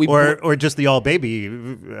idea. Or just the all baby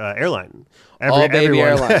airline. All baby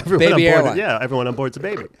airline. Baby airline. Yeah, everyone on board's a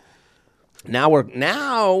baby. Now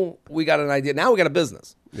we got an idea. Now we got a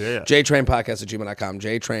business. Yeah. JTrainPodcast@gmail.com.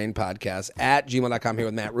 JTrainPodcast@gmail.com here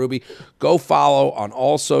with Matt Ruby. Go follow on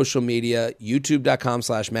all social media,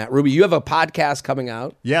 youtube.com/Matt Ruby. You have a podcast coming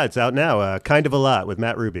out. Yeah, it's out now. Kind of a Lot with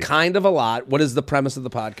Matt Ruby. Kind of a Lot. What is the premise of the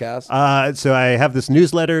podcast? So I have this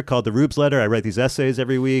newsletter called the Rubes Letter. I write these essays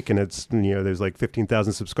every week, and it's, there's like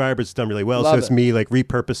 15,000 subscribers. It's done really well. Love so it's it. me like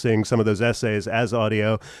repurposing some of those essays as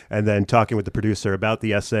audio and then talking with the producer about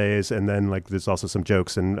the essays. And then like there's also some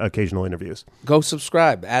jokes and occasional interviews. Go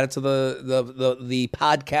subscribe. Add it to the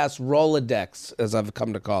podcast Rolodex, as I've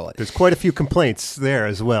come to call it. There's quite a few complaints there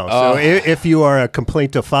as well. So if you are a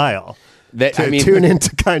complaintophile, tune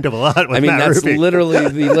into Kind of a Lot with Matt that's Ruby. literally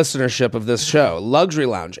the listenership of this show. Luxury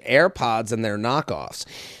Lounge, AirPods and their knockoffs.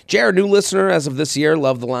 Jared, new listener as of this year,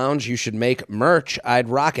 love the lounge. You should make merch. I'd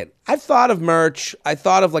rock it. I've thought of merch. I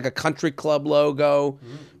thought of like a country club logo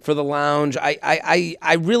for the lounge.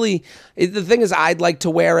 I really, the thing is, I'd like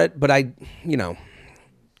to wear it, but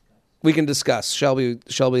We can discuss. Shelby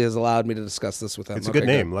has allowed me to discuss this with him. It's a good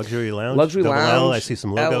name, Luxury Lounge. Luxury Double Lounge. L. I see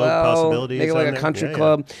some logo possibilities. Make it like a country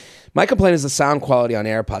club. My complaint is the sound quality on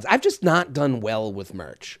AirPods. I've just not done well with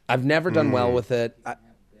merch. I've never done well with it.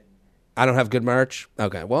 I don't have good merch.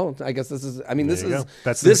 Okay, well, I guess this is. I mean, this is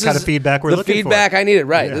that's the kind of feedback we're looking for. The feedback I needed,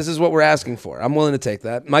 right? Yeah. This is what we're asking for. I'm willing to take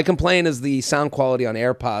that. My complaint is the sound quality on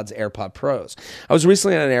AirPod Pros. I was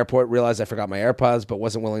recently at an airport, realized I forgot my AirPods, but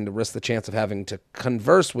wasn't willing to risk the chance of having to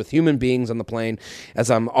converse with human beings on the plane,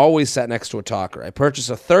 as I'm always sat next to a talker. I purchased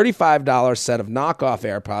a $35 set of knockoff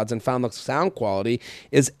AirPods and found the sound quality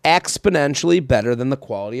is exponentially better than the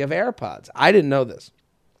quality of AirPods. I didn't know this.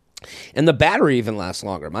 And the battery even lasts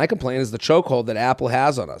longer. My complaint is the chokehold that Apple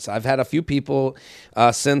has on us. I've had a few people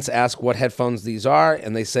since ask what headphones these are,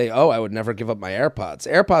 and they say, I would never give up my AirPods.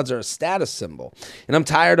 AirPods are a status symbol, and I'm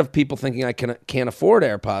tired of people thinking I can't afford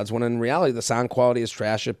AirPods, when in reality the sound quality is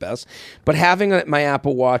trash at best. But having my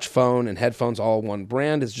Apple Watch, phone, and headphones all one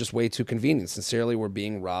brand is just way too convenient. Sincerely, we're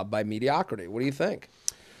being robbed by mediocrity. What do you think?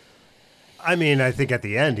 I mean, I think at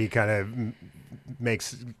the end he kind of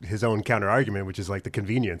makes his own counter argument, which is like the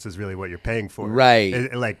convenience is really what you're paying for,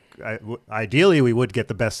 right? Ideally we would get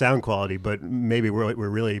the best sound quality, but maybe we're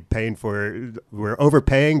really paying for, we're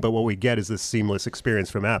overpaying, but what we get is this seamless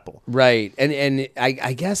experience from Apple, right? And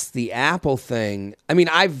I guess the Apple thing, I mean,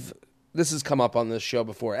 this has come up on this show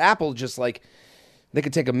before. Apple just like, they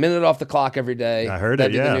could take a minute off the clock every day. I heard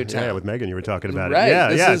it, yeah, with Megan, you were talking about right.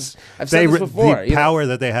 it. Yeah, I've said this before. The power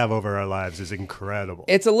that they have over our lives is incredible.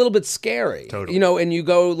 It's a little bit scary. Totally. And you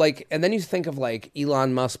go like, and then you think of like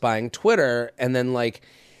Elon Musk buying Twitter, and then like,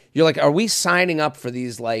 you're like, are we signing up for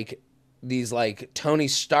these Tony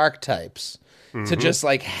Stark types to just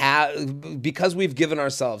like because we've given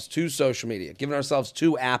ourselves to social media, given ourselves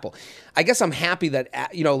to Apple? I guess I'm happy that,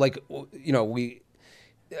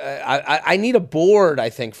 I need a board, I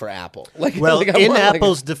think, for Apple. In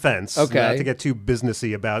Apple's defense, not to get too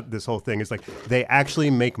businessy about this whole thing, is like they actually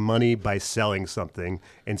make money by selling something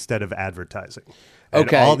instead of advertising. And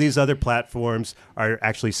all these other platforms are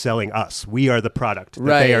actually selling us. We are the product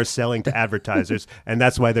that they are selling to advertisers, and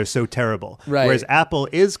that's why they're so terrible. Right. Whereas Apple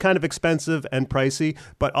is kind of expensive and pricey,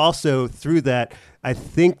 but also through that, I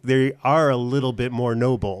think they are a little bit more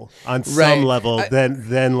noble on some level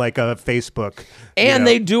than like a Facebook. And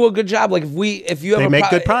they do a good job. Like if you have they make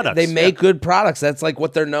good products. They make good products. That's like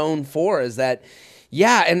what they're known for. Is that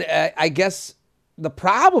And I guess the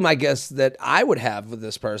problem that I would have with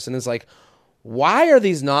this person is like, why are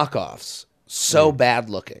these knockoffs so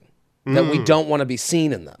bad looking that we don't want to be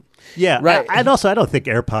seen in them? Yeah, right. And also, I don't think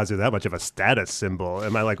AirPods are that much of a status symbol.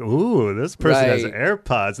 Am I like, ooh, this person has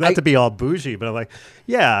AirPods? Not to be all bougie, but I'm like,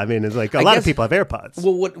 yeah. I mean, it's like a lot of people have AirPods.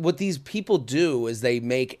 Well, what these people do is they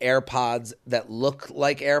make AirPods that look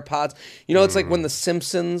like AirPods. It's like when the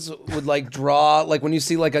Simpsons would like draw, like when you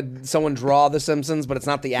see like someone draw the Simpsons, but it's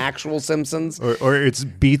not the actual Simpsons, or it's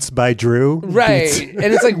Beats by Drew, right?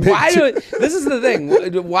 And it's like, this is the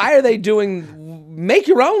thing. Why are they doing? Make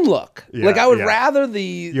your own look. I would rather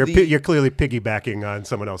You're clearly piggybacking on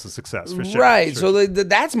someone else's success, for sure. Right. Sure. So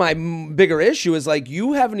that's my bigger issue is like,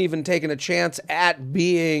 you haven't even taken a chance at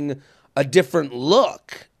being a different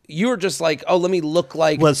look. You're just like, let me look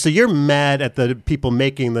like... Well, so you're mad at the people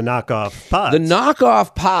making the knockoff pods. The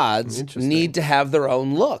knockoff pods need to have their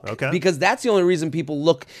own look. Okay. Because that's the only reason people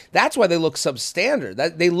look... That's why they look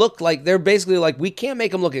substandard. They look like... They're basically like, we can't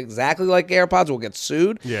make them look exactly like AirPods. We'll get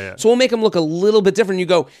sued. Yeah. So we'll make them look a little bit different. You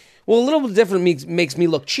go, well, a little bit different makes me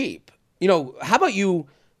look cheap. How about you...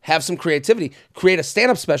 have some creativity, create a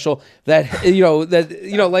stand-up special that,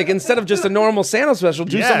 like instead of just a normal stand-up special,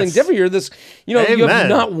 do something different. You're this, you have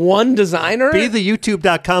not one designer. Be the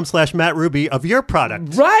youtube.com/Matt Ruby of your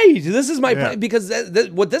product. Right. This is my, because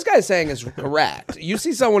what this guy is saying is correct. You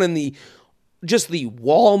see someone in the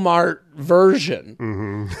Walmart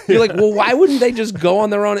version. You're like, well, why wouldn't they just go on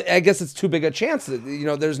their own? I guess it's too big a chance that,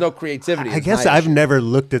 there's no creativity. I guess I've never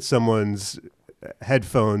looked at someone's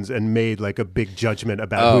headphones and made like a big judgment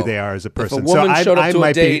about who they are as a person. If a woman showed up to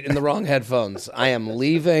a date in the wrong headphones, I am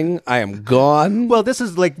leaving. I am gone. Well, this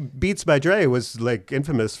is like Beats by Dre was like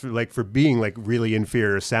infamous for being like really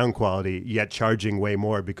inferior sound quality, yet charging way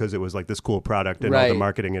more because it was like this cool product and all the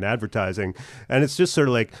marketing and advertising. And it's just sort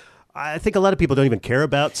of like, I think a lot of people don't even care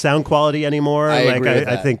about sound quality anymore.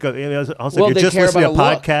 I think also if you're just listening to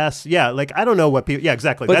podcasts, I don't know what people. Yeah,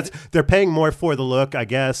 exactly. They're paying more for the look, I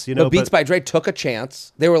guess. But Beats by Dre took a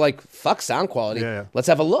chance. They were like, "Fuck sound quality. Let's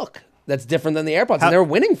have a look that's different than the AirPods," and they're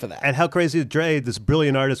winning for that. And how crazy is Dre, this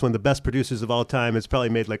brilliant artist, one of the best producers of all time, has probably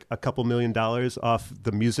made like a couple $1 million off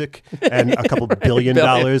the music and a couple $1 billion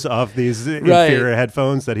off these inferior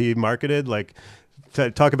headphones that he marketed. Like,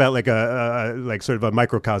 Talk about like like sort of a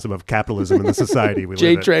microcosm of capitalism in the society we live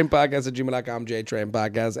in. JTrainPodcast@gmail.com,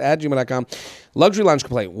 JTrainPodcast@gmail.com. Luxury Lounge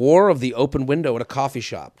complaint: War of the open window at a coffee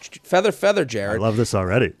shop. Feather, Jared. I love this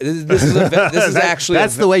already. This is actually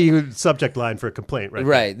that's the way you subject line for a complaint, right?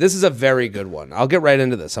 Right. This is a very good one. I'll get right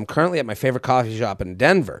into this. I'm currently at my favorite coffee shop in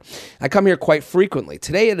Denver. I come here quite frequently.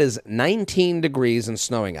 Today it is 19 degrees and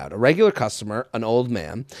snowing out. A regular customer, an old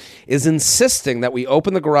man, is insisting that we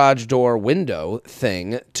open the garage door window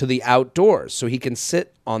thing to the outdoors so he can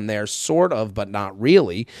sit on their sort of, but not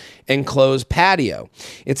really, enclosed patio.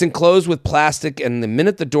 It's enclosed with plastic, and the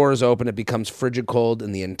minute the door is open, it becomes frigid cold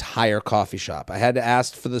in the entire coffee shop. I had to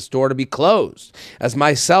ask for this door to be closed, as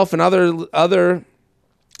myself and other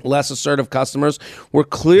less assertive customers were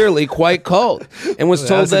clearly quite cold, and was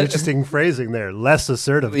told that interesting phrasing there. Less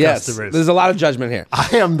assertive customers. There's a lot of judgment here.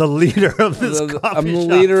 I am the leader of this coffee shop. I'm the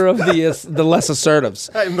leader of the less assertives.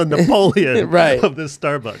 I'm the Napoleon right. of this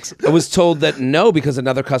Starbucks. I was told that no, because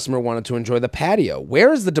another customer wanted to enjoy the patio.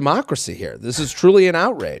 Where is the democracy here? This is truly an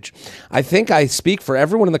outrage. I think I speak for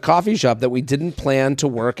everyone in the coffee shop that we didn't plan to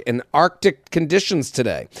work in Arctic conditions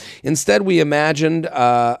today. Instead, we imagined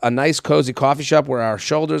a nice, cozy coffee shop where our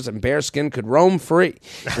shoulders and bare skin could roam free.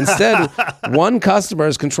 Instead, one customer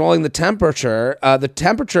is controlling the temperature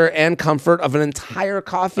and comfort of an entire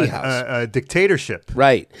coffee house. A dictatorship.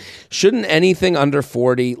 Right. Shouldn't anything under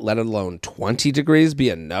 40, let alone 20 degrees, be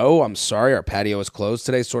a no? I'm sorry, our patio is closed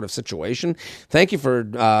today sort of situation. Thank you for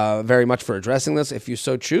very much for addressing this. If you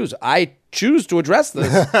so choose, I choose to address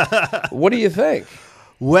this. What do you think?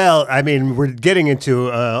 Well, I mean, we're getting into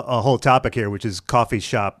a whole topic here, which is coffee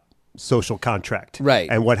shop social contract, right?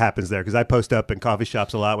 And what happens there? Because I post up in coffee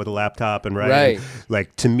shops a lot with a laptop, and right.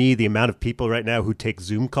 Like, to me, the amount of people right now who take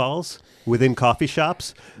Zoom calls within coffee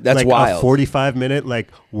shops, that's like wild. A 45-minute like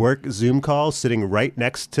work Zoom call, sitting right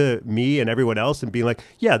next to me and everyone else, and being like,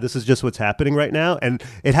 "Yeah, this is just what's happening right now," and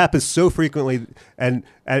it happens so frequently, and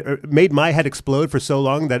made my head explode for so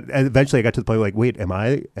long that eventually I got to the point like, wait, am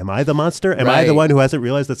I the monster? Am I the one who hasn't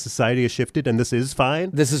realized that society has shifted and this is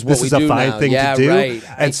fine? This is what we do do a fine now. thing to do. Right.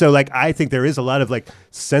 And so like I think there is a lot of like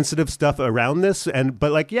sensitive stuff around this,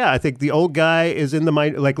 but like I think the old guy is in the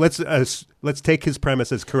mind. Like let's take his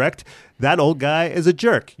premise as correct. That old guy is a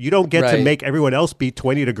jerk. You don't get to make everyone else be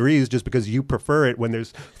 20 degrees just because you prefer it when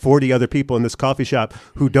there's 40 other people in this coffee shop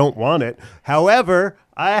who don't want it. However,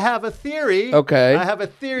 I have a theory. Okay. I have a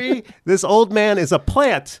theory. This old man is a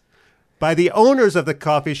plant by the owners of the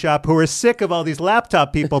coffee shop who are sick of all these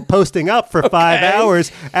laptop people posting up for 5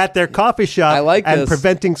 hours at their coffee shop and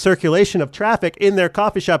preventing circulation of traffic in their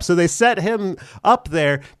coffee shop. So they set him up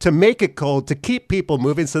there to make it cold, to keep people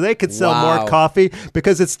moving so they could sell more coffee,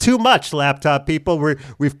 because it's too much, laptop people.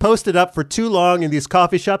 We've posted up for too long in these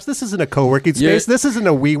coffee shops. This isn't a co-working space. This isn't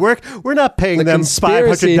a WeWork. We're not paying them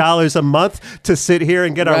 $500 a month to sit here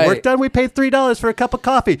and get our work done. We pay $3 for a cup of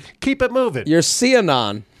coffee. Keep it moving. You're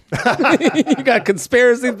QAnon. You got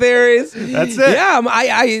conspiracy theories. That's it. Yeah,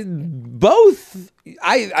 I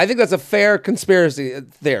think that's a fair We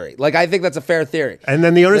theory. Like, I think that's a fair theory. And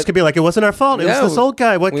then the owners could be like, it wasn't our fault. It was this old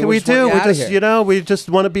guy. What can we do? We just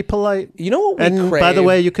want to be polite. You know what we crave? By the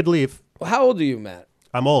way, you could leave. How old are you, Matt?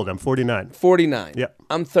 I'm old. I'm 49. 49. Yeah.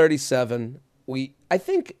 I'm 37.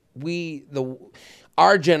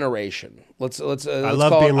 Our generation. Let's I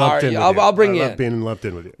love being lumped in with you. I'll bring you in. I love being lumped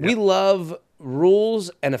in with you. Yeah. We love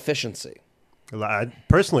rules and efficiency.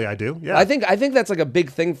 Personally, I do. Yeah. I think that's like a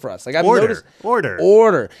big thing for us. Like, I've noticed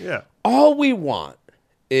order. Yeah. All we want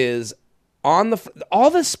is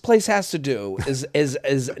all this place has to do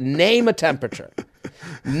is name a temperature.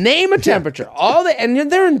 Name a temperature.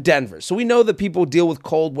 And they're in Denver, so we know that people deal with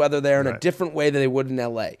cold weather there in a different way than they would in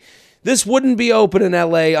LA. This wouldn't be open in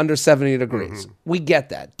LA under 70 degrees. Mm-hmm. We get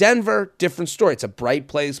that. Denver, different story. It's a bright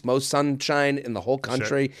place, most sunshine in the whole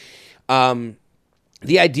country. Sure.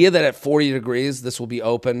 The idea that at 40 degrees this will be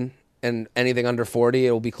open and anything under 40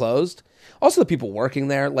 it will be closed. Also, the people working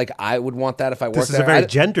there, like, I would want that if I worked there. This is a very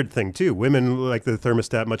gendered thing, too. Women like the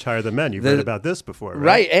thermostat much higher than men. You've read about this before, right?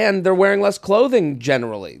 Right, and they're wearing less clothing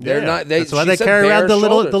generally. They're not. That's why they carry around the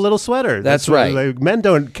little sweater. That's right. Men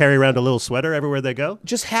don't carry around a little sweater everywhere they go.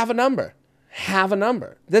 Just have a number. Have a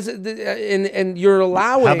number. And you're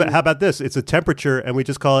allowing. How about this? It's a temperature, and we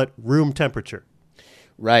just call it room temperature.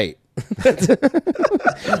 Right.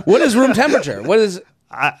 What is room temperature? What is?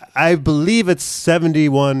 I believe it's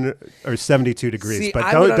 71 or 72 degrees,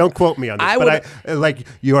 but don't quote me on this. But like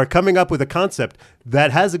you are coming up with a concept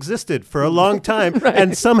that has existed for a long time, right.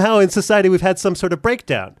 And somehow in society we've had some sort of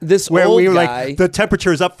breakdown. This where old we were guy, like, the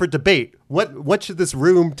temperature is up for debate. What should this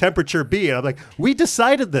room temperature be? And I'm like, we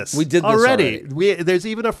decided this. We did this already. There's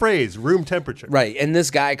even a phrase, room temperature. Right, and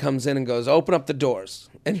this guy comes in and goes, "Open up the doors,"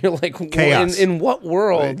 and you're like, chaos. In what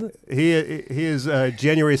world? Right. He is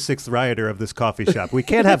January 6th rioter of this coffee shop. We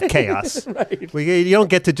can't have chaos. Right. You don't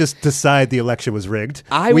get to just decide the election was rigged.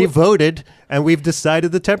 We voted, and we've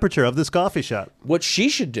decided the temperature of this coffee shop. What she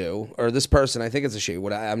should do, or this person, I think it's a she.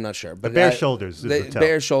 I'm not sure, but bare shoulders.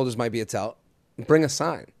 Bare shoulders might be a tell. Bring a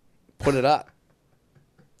sign, put it up,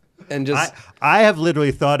 and just. I have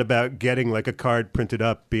literally thought about getting like a card printed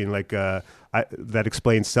up, being like that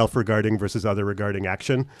explains self-regarding versus other-regarding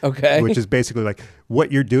action. Okay. Which is basically like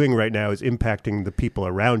what you're doing right now is impacting the people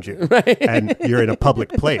around you, right. And you're in a public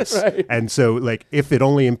place, right. And so like if it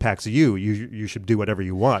only impacts you, you should do whatever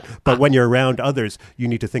you want. But when you're around others, you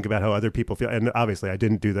need to think about how other people feel. And obviously, I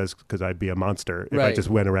didn't do this because I'd be a monster if I just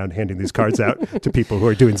went around handing these cards out to people who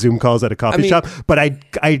are doing Zoom calls at a coffee shop. But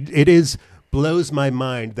it blows my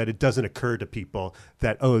mind that it doesn't occur to people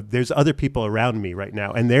that, there's other people around me right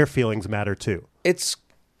now and their feelings matter too. It's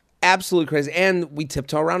absolutely crazy. And we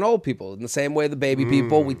tiptoe around old people in the same way the baby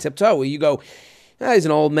people, we tiptoe. You go, he's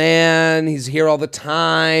an old man, he's here all the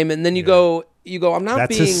time. And then you go, I'm not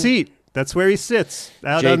That's his seat. That's where he sits,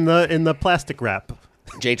 out in the plastic wrap.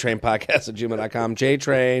 JTrainPodcast@gmail.com,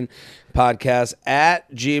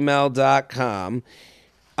 JTrainPodcast@gmail.com.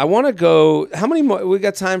 I want to go. How many more? We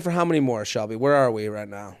got time for how many more, Shelby? Where are we right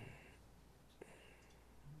now?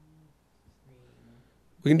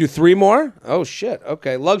 We can do 3 more? Oh, shit.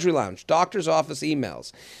 Okay. Luxury Lounge. Doctor's office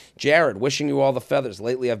emails. Jared, wishing you all the feathers.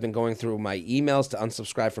 Lately, I've been going through my emails to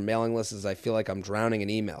unsubscribe from mailing lists as I feel like I'm drowning in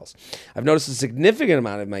emails. I've noticed a significant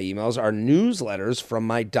amount of my emails are newsletters from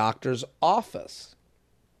my doctor's office.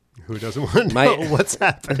 Who doesn't want to know what's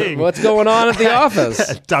happening? What's going on at the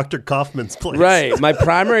office? Dr. Kaufman's place. Right. My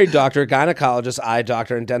primary doctor, gynecologist, eye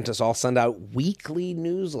doctor, and dentist all send out weekly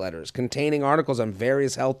newsletters containing articles on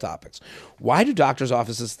various health topics. Why do doctors'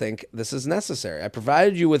 offices think this is necessary? I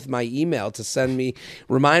provided you with my email to send me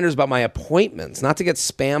reminders about my appointments, not to get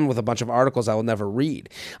spammed with a bunch of articles I will never read.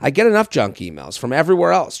 I get enough junk emails from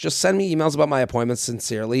everywhere else. Just send me emails about my appointments.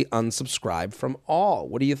 Sincerely, unsubscribe from all.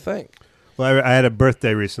 What do you think? Well, I had a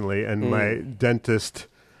birthday recently, and my dentist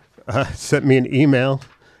sent me an email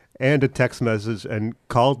and a text message and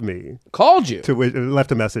called me. Called you?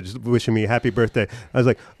 Left a message wishing me happy birthday. I was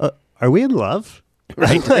like, are we in love?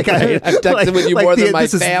 Right. I've texted with you more than my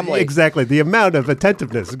family. Exactly. The amount of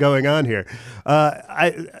attentiveness going on here.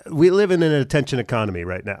 We live in an attention economy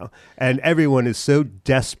right now, and everyone is so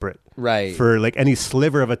desperate. Right. For like any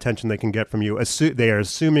sliver of attention they can get from you. They are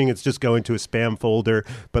assuming it's just going to a spam folder,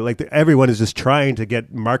 but like everyone is just trying to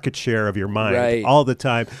get market share of your mind all the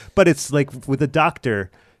time. But it's like with a doctor,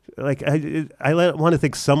 like I want to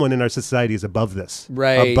think someone in our society is above this.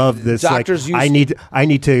 Right. Above this. Doctors I need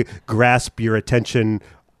to grasp your attention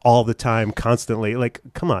all the time, constantly. Like,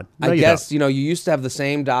 come on. No, I guess, you used to have the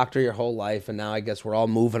same doctor your whole life, and now I guess we're all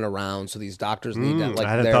moving around, so these doctors need that. Like, I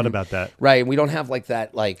hadn't thought about that. Right, we don't have like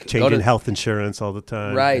that, like... Changing health insurance all the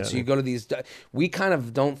time. Right, yeah. So you go to these... We kind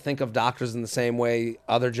of don't think of doctors in the same way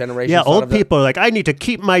other generations Yeah, old people are like, I need to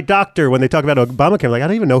keep my doctor. When they talk about Obamacare, like, I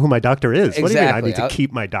don't even know who my doctor is. Exactly. What do you mean I need to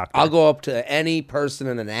keep my doctor? I'll go up to any person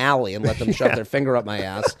in an alley and let them shove their finger up my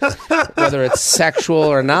ass, whether it's sexual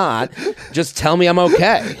or not. Just tell me I'm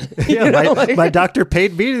okay. Yeah, my doctor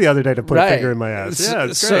paid me the other day to put a finger in my ass. Yeah,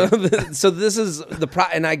 it's great. So this is the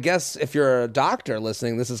and I guess if you're a doctor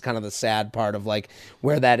listening, this is kind of the sad part of like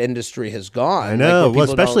where that industry has gone. I know. Well,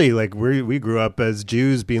 especially like we grew up as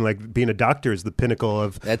Jews, being a doctor is the pinnacle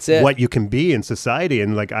of what you can be in society.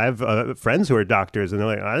 And like I have friends who are doctors, and they're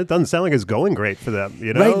like, it doesn't sound like it's going great for them.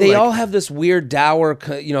 Right? They all have this weird dour.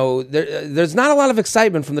 There's not a lot of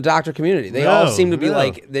excitement from the doctor community. They all seem to be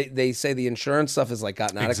like they say the insurance stuff is like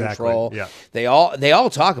gotten out of control. Yeah. They all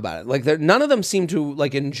talk about it. Like none of them seem to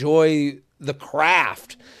like enjoy the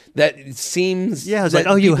craft that it seems. Yeah, it's like,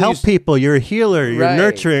 you help people. You're a healer. You're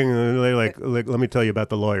nurturing. And they're like, let me tell you about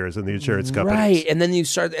the lawyers and the insurance companies. Right, and then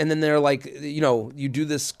they're like, you do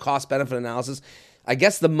this cost benefit analysis. I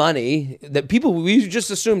guess the money that we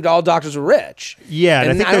just assumed all doctors were rich. Yeah,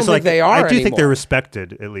 and I don't think they are. I do think they're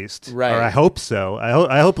respected, at least. Right. Or I hope so.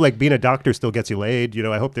 I hope like being a doctor still gets you laid.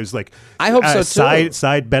 I hope there's like I hope so too.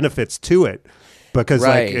 Side benefits to it. because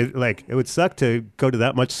it would suck to go to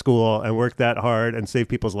that much school and work that hard and save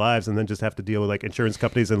people's lives, and then just have to deal with like insurance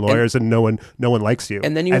companies and lawyers, and no one likes you.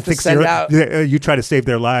 And then you have to send out. You try to save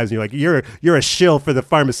their lives, and you're like, you're a shill for the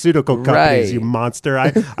pharmaceutical companies, you monster.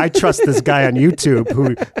 I trust this guy on YouTube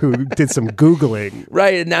who did some Googling.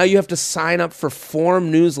 Right, and now you have to sign up for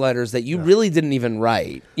form newsletters that you really didn't even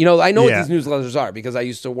write. I know what these newsletters are because I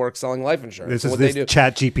used to work selling life insurance. This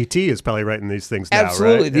Chat GPT is probably writing these things now,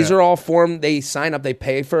 Absolutely. right? These are all form. They sign up, they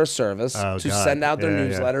pay for a service send out their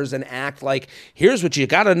newsletters and act like, here's what you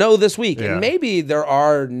got to know this week. And maybe there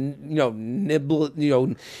are,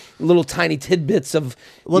 little tiny tidbits of,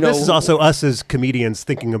 this is also us as comedians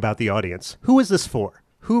thinking about the audience. Who is this for?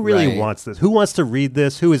 Who really wants this? Who wants to read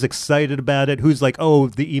this? Who is excited about it? Who's like, oh,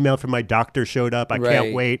 the email from my doctor showed up. I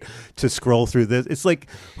can't wait to scroll through this. It's like,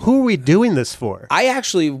 who are we doing this for?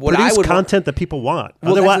 Produce content that people want.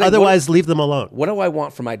 Otherwise, leave them alone. What do I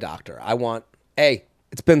want from my doctor? I want,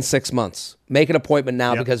 it's been 6 months. Make an appointment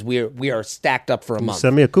now because we are stacked up for a month.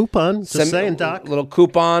 Send me a coupon. Just saying, doc. Little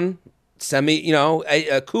coupon. Send me,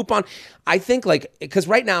 a coupon. I think because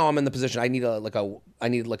right now I'm in the position I need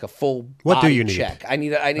a full body check. I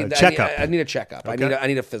need a checkup. I need a checkup. Okay. I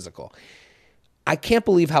need a physical. I can't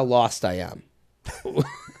believe how lost I am.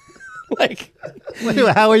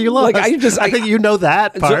 How are you lost? I think you know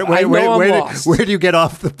that part. Where do you get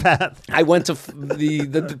off the path? I went to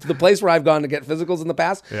the place where I've gone to get physicals in the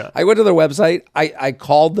past. Yeah. I went to their website. I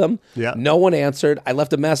called them. Yeah. No one answered. I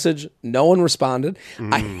left a message. No one responded.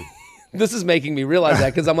 This is making me realize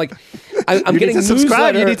that because I'm like, I'm getting to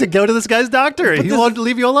subscribe. You need to go to this guy's doctor. He won't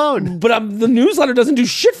leave you alone. But the newsletter doesn't do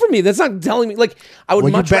shit for me. That's not telling me. I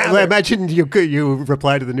would much rather. Imagine you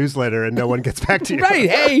reply to the newsletter and no one gets back to you. Right?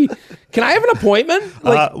 Hey, can I have an appointment?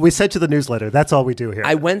 We sent you the newsletter. That's all we do here.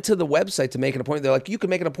 I went to the website to make an appointment. They're like, you can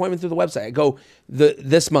make an appointment through the website. I go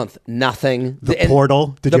this month, nothing. The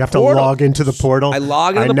portal. Did you have to log into the portal? I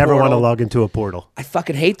log into the portal. I never want to log into a portal. I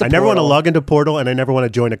fucking hate the portal. I never want to log into a portal, and I never want to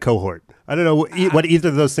join a cohort. I don't know what either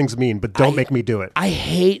of those things mean, but don't make me do it. I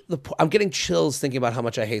hate I'm getting chills thinking about how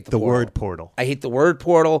much I hate the portal. word portal. I hate the word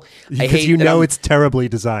portal. Because it's terribly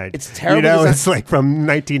designed. It's terribly designed. It's like from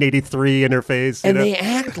 1983 interface. And they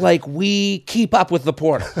act like we keep up with the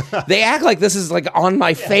portal. They act like this is like on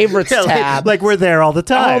my favorites tab. Like we're there all the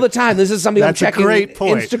time. All the time. This is something I'm checking. Great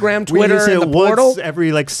point. Instagram, Twitter, we use it and the portal. Once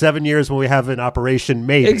every 7 years when we have an operation,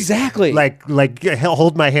 maybe. Exactly. Like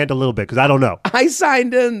hold my hand a little bit because I don't know. I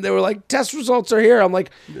signed in. They were like, test results are here. I'm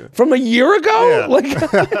like, from a year ago? Yeah.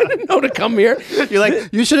 I didn't know to come here. You're like,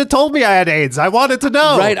 you should have told me I had AIDS. I wanted to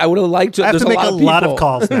know. Right. I would have liked to. I have to make a lot of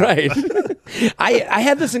calls now. Right. I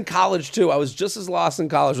had this in college, too. I was just as lost in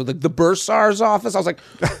college with the bursar's office. I was like,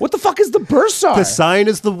 what the fuck is the bursar? The sign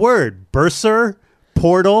is the word. Bursar,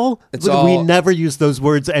 portal. We never use those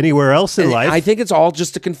words anywhere else in life. I think it's all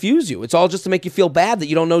just to confuse you. It's all just to make you feel bad that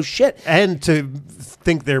you don't know shit. And to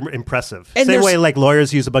think they're impressive. And same way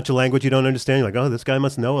lawyers use a bunch of language you don't understand. You're like, oh, this guy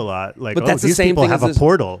must know a lot. But that's these people have a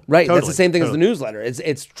portal. Right. Totally. That's the same thing as the newsletter.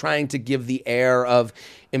 It's trying to give the air of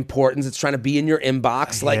importance. It's trying to be in your inbox.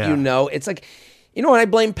 It's like, and I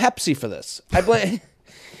blame Pepsi for this. I blame...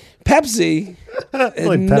 Pepsi. Pepsi for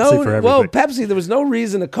everything. Well, Pepsi, there was no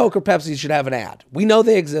reason a Coke or Pepsi should have an ad. We know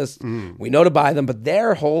they exist. We know to buy them, but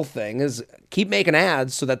their whole thing is keep making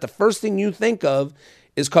ads so that the first thing you think of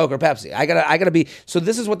is Coke or Pepsi. I gotta be. So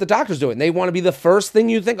this is what the doctor's doing. They want to be the first thing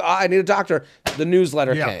you think. Oh, I need a doctor. The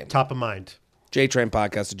newsletter came. Top of mind.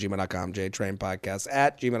 JTrainPodcast@gmail.com.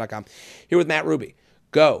 JTrainPodcast@gmail.com. Here with Matt Ruby.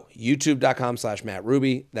 Go youtube.com/Matt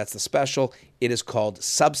Ruby. That's the special. It is called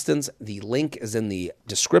Substance. The link is in the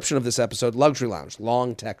description of this episode. Luxury Lounge,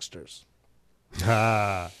 long texters.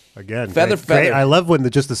 Again, feather. I love when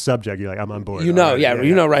just the subject. You're like, I'm on board. You know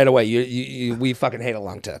right away. We fucking hate a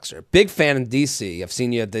long texter. Big fan in DC. I've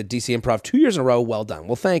seen you at the DC Improv 2 years in a row. Well done.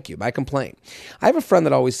 Well, thank you. My complaint. I have a friend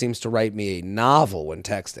that always seems to write me a novel when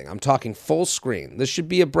texting. I'm talking full screen. This should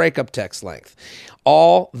be a breakup text length.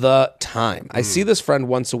 All the time. I see this friend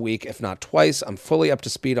once a week, if not twice. I'm fully up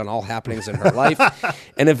to speed on all happenings in her life.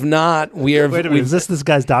 And if not, we are... Wait a minute, is this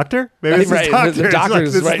guy's doctor? Maybe it's his doctor. The doctor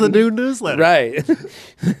this is the new newsletter. Right.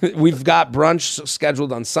 We've got brunch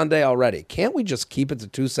scheduled on Sunday already. Can't we just keep it to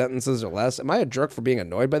 2 sentences or less? Am I a jerk for being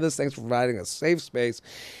annoyed by this? Thanks for providing a safe space.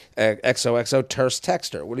 XOXO terse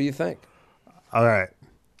texter. What do you think? All right.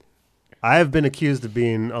 I have been accused of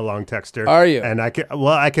being a long texter. Are you? And I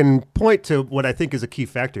can point to what I think is a key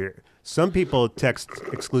factor here. Some people text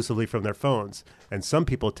exclusively from their phones, and some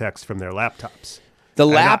people text from their laptops. The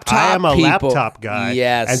laptop I am a people. laptop guy.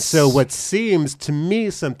 Yes. And so what seems to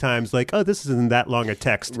me sometimes like, oh, this isn't that long a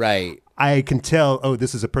text. Right. I can tell, oh,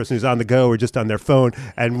 this is a person who's on the go or just on their phone,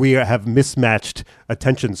 and we have mismatched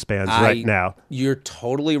attention spans right now. You're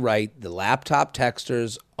totally right. The laptop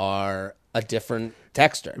texters are a different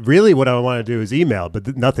texter. Really, what I want to do is email,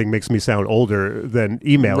 but nothing makes me sound older than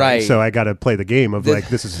emailing. Right. So I got to play the game of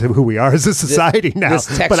this is who we are as a society now. This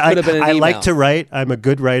text but could have been an I email. like to write. I'm a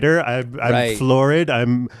good writer. I'm florid.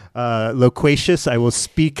 I'm loquacious. I will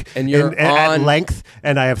speak at length,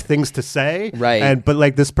 and I have things to say. Right. But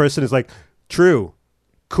like this person is like, true,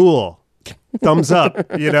 cool, thumbs up.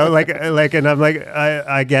 And I'm like,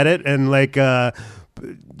 I get it, and like.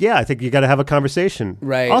 Yeah, I think you got to have a conversation.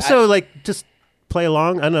 Right. Also, just play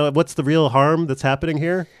along. I don't know. What's the real harm that's happening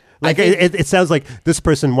here? Like, it sounds like this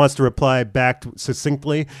person wants to reply back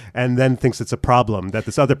succinctly and then thinks it's a problem that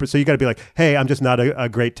this other person. So you got to be like, hey, I'm just not a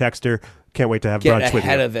great texter. Can't wait to have brunch with you. Get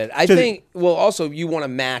ahead of it. I think, well, also, you want to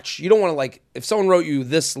match. You don't want to, if someone wrote you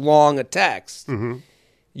this long a text,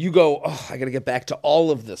 you go, oh, I got to get back to all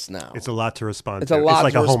of this now. It's a lot to respond to. It's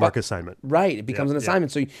like a homework assignment. Right. It becomes an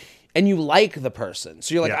assignment. So and you like the person.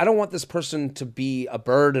 So you're like, I don't want this person to be a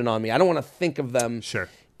burden on me. I don't want to think of them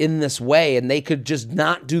in this way. And they could just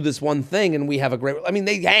not do this one thing and we have a great... I mean,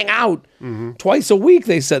 they hang out twice a week,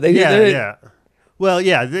 they said. Yeah. Well,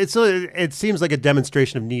 yeah, it seems like a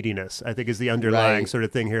demonstration of neediness, I think, is the underlying sort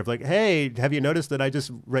of thing here of like, hey, have you noticed that I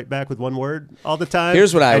just write back with one word all the time?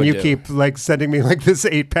 Here's what I would do. And you keep sending me this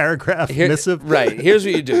 8-paragraph missive. Right. Here's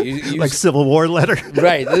what you do. You like Civil War letter.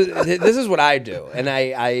 Right. This is what I do. And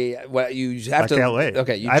you have to... I can't wait.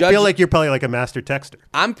 Okay. I feel like you're probably like a master texter.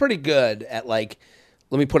 I'm pretty good at let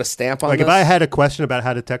me put a stamp on this. If I had a question about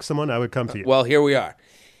how to text someone, I would come to you. Well, here we are.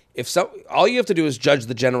 All you have to do is judge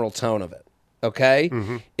the general tone of it. Okay,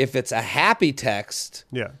 if it's a happy text,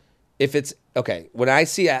 if it's when I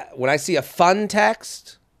see a fun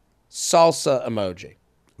text, salsa emoji.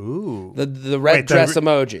 Ooh, the red dress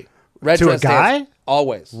emoji. Red to dress a guy dance,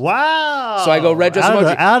 always. Wow. So I go red dress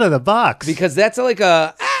emoji out of the box because that's like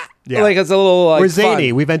a. Like it's a little we're zany.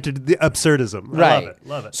 Fun. We've entered the absurdism. Right. I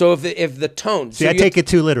love it. So if the tone, I take it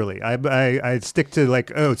too literally. I stick to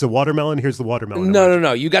it's a watermelon. Here's the watermelon.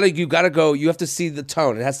 No. You gotta go. You have to see the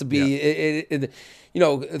tone. It has to be.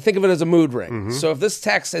 Think of it as a mood ring. So if this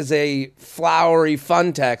text is a flowery,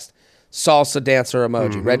 fun text, salsa dancer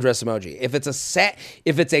emoji, red dress emoji.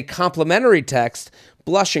 If it's a complimentary text,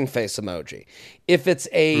 blushing face emoji. If it's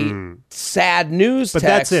a sad news text. But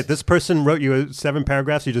that's it. This person wrote you 7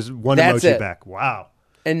 paragraphs. You just one emoji back. Wow.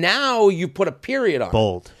 And now you put a period on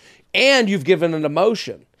Bold. it. And you've given an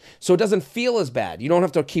emotion. So it doesn't feel as bad. You don't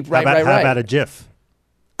have to keep How about a GIF?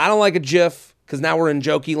 I don't like a GIF because now we're in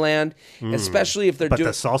jokey land, especially if they're doing... But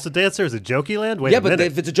the salsa dancer is a jokey land? Wait a minute. But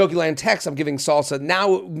if it's a jokey land text, I'm giving salsa.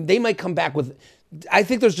 Now they might come back with... I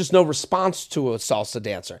think there's just no response to a salsa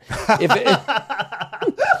dancer.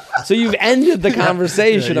 So you've ended the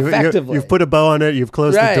conversation effectively. You've put a bow on it. You've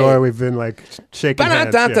closed the door. We've been shaking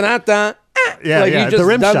hands. The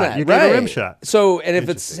rim shot. You get a rim shot. So, and if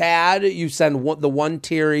it's sad, you send the one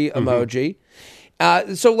teary emoji.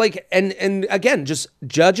 And again, just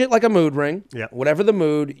judge it like a mood ring. Yeah. Whatever the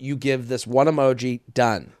mood, you give this one emoji.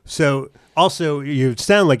 Done. So also, you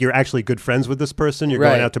sound like you're actually good friends with this person. You're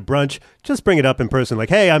going out to brunch. Just bring it up in person. Like,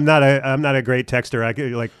 hey, I'm not a great texter.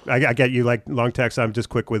 I get you like long text. I'm just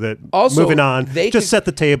quick with it. Also, moving on. Set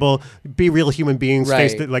the table. Be real human beings.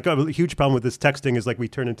 Right. Like a huge problem with this texting is we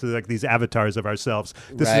turn into these avatars of ourselves.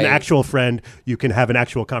 This is an actual friend. You can have an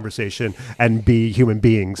actual conversation and be human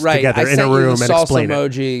beings together in a room and explain it.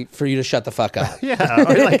 Emoji for you to shut the fuck up. Yeah.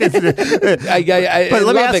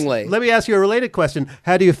 Lovingly. Let me ask you a related question.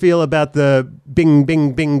 How do you feel about the bing,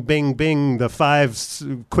 bing, bing, bing, bing, the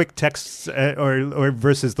 5 quick texts or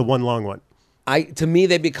versus the one long one? To me,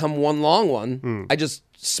 they become one long one. I just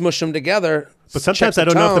smush them together. But sometimes I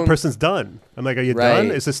don't know if the person's done. I'm like, are you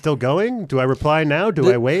done? Is this still going? Do I reply now?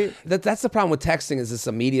 Do I wait? That's the problem with texting is this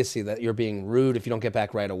immediacy that you're being rude if you don't get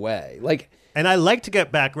back right away. And I like to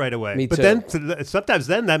get back right away. Me but too. Then sometimes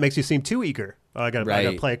that makes you seem too eager. Oh, I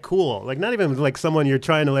gotta play it cool. Not even someone you're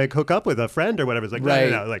trying to hook up with, a friend or whatever. It's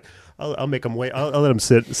no. I'll make them wait. I'll let them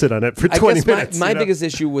sit on it for 20 minutes. My biggest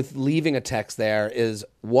issue with leaving a text there is,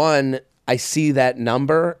 one, I see that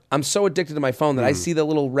number. I'm so addicted to my phone that I see the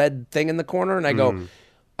little red thing in the corner and I go,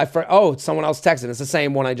 it's someone else texting. It's the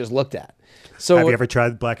same one I just looked at. So have you ever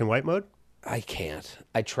tried black and white mode? I can't.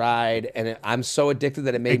 I tried, and I'm so addicted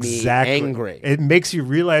that it made me angry. It makes you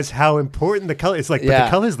realize how important the color is. But the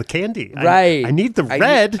color is the candy. Right. I need the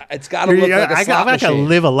red. It's got to look like a slot I'm not going machine. to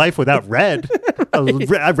live a life without red.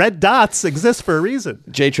 Red dots exist for a reason.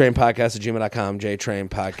 JTrainPodcast@gmail.com.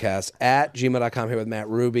 JTrainPodcast@gmail.com here with Matt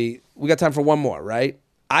Ruby. We got time for one more, right?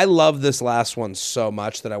 I love this last one so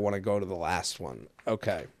much that I want to go to the last one.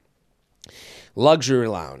 Okay. Luxury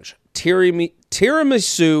lounge.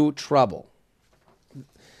 Tiramisu trouble.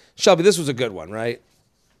 Shelby, this was a good one, right?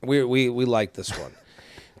 We like this one.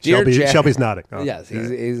 Shelby's nodding. Oh. Yes,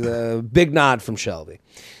 he's a big nod from Shelby.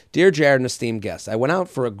 Dear Jared and esteemed guests, I went out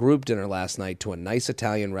for a group dinner last night to a nice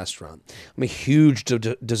Italian restaurant. I'm a huge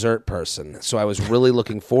dessert person, so I was really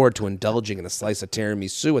looking forward to indulging in a slice of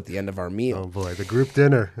tiramisu at the end of our meal. Oh boy, the group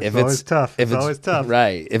dinner. It's always tough. It's always tough.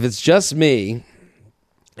 Right. If it's just me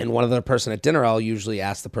and one other person at dinner, I'll usually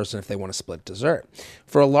ask the person if they want to split dessert.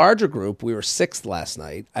 For a larger group, we were 6 last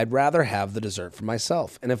night. I'd rather have the dessert for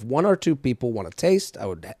myself. And if 1 or 2 people want to taste, I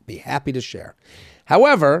would be happy to share.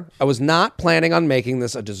 However, I was not planning on making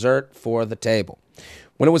this a dessert for the table.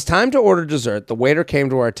 When it was time to order dessert, the waiter came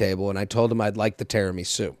to our table and I told him I'd like the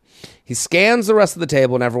tiramisu. He scans the rest of the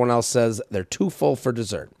table and everyone else says they're too full for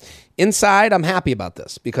dessert. Inside, I'm happy about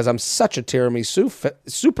this because I'm such a tiramisu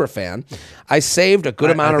super fan. I saved a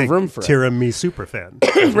good amount of room for it. Tiramisu super fan.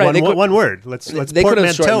 Right, one word. They could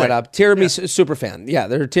have shortened that up. Tiramisu super fan. Yeah,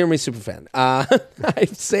 they're a tiramisu super fan. I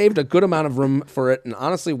saved a good amount of room for it and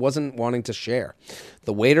honestly wasn't wanting to share.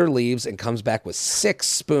 The waiter leaves and comes back with 6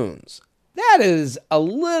 spoons. That is a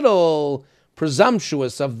little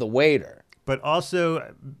presumptuous of the waiter. But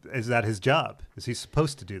also, is that his job? Is he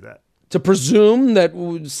supposed to do that? To presume that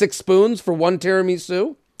 6 spoons for 1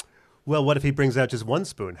 tiramisu? Well, what if he brings out just 1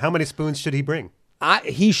 spoon? How many spoons should he bring?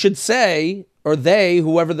 He should say, or they,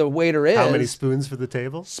 whoever the waiter is. How many spoons for the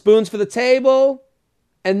table? Spoons for the table.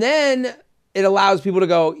 And then it allows people to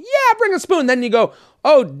go, yeah, bring a spoon. Then you go,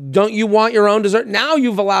 oh, don't you want your own dessert? Now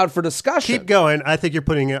you've allowed for discussion. Keep going. I think you're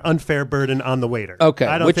putting an unfair burden on the waiter. Okay.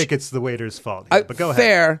 I don't think it's the waiter's fault here, but go ahead.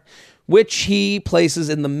 Fair, which he places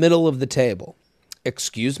in the middle of the table.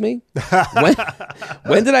 Excuse me?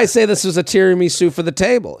 When did I say this was a tiramisu for the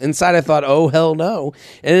table? Inside I thought, oh, hell no.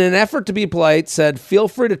 And in an effort to be polite, said, feel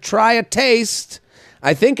free to try a taste.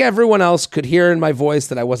 I think everyone else could hear in my voice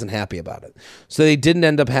that I wasn't happy about it. So they didn't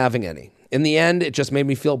end up having any. In the end, it just made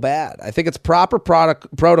me feel bad. I think it's proper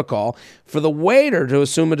protocol for the waiter to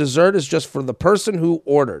assume a dessert is just for the person who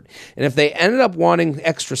ordered. And if they ended up wanting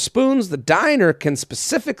extra spoons, the diner can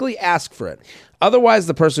specifically ask for it. Otherwise,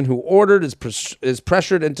 the person who ordered is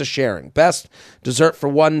pressured into sharing. Best dessert for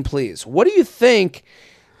 1, please. What do you think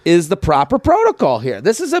is the proper protocol here?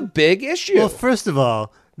 This is a big issue. Well, first of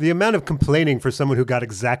all, the amount of complaining for someone who got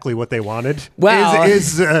exactly what they wanted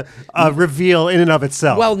is a reveal in and of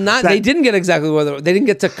itself. Well, they didn't get exactly what they didn't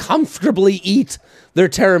get to comfortably eat their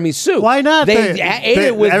tiramisu. Why not? They ate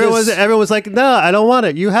it with everyone was like, no, I don't want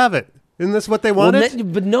it. You have it. Isn't this what they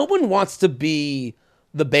wanted? But no one wants to be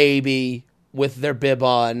the baby with their bib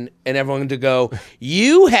on and everyone to go,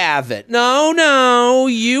 you have it. No,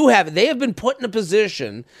 you have it. They have been put in a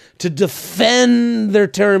position to defend their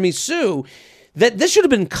tiramisu. That this should have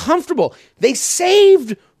been comfortable. They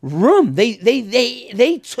saved room.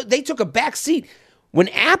 They took a back seat when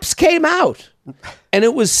apps came out, and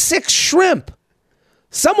it was 6 shrimp.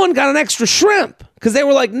 Someone got an extra shrimp because they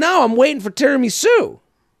were like, "No, I'm waiting for tiramisu."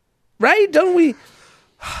 Right? Don't we?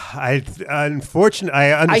 Unfortunately,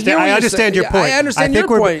 I understand your point. I understand your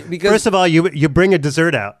point because first of all, you bring a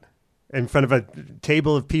dessert out in front of a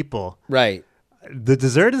table of people, right? The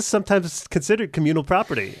dessert is sometimes considered communal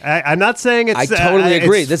property. I'm not saying it's I totally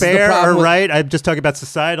agree. It's this fair is the problem or right. I'm just talking about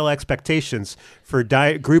societal expectations for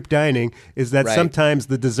group dining. Is that sometimes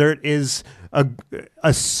the dessert is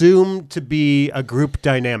assumed to be a group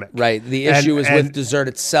dynamic. Right. The issue is with dessert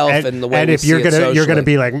itself and the way we if see you're it socially. you're gonna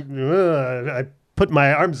be like, I put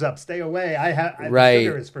my arms up, stay away.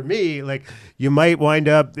 Sugar is for me. Like you might wind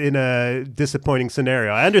up in a disappointing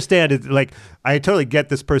scenario. I understand it. Like I totally get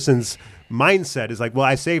this person's mindset is like, well,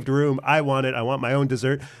 I saved room. I want it. I want my own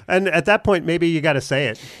dessert. And at that point, maybe you got to say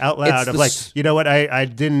it out loud of like, you know what? I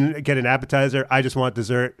didn't get an appetizer. I just want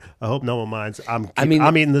dessert. I hope no one minds. I'm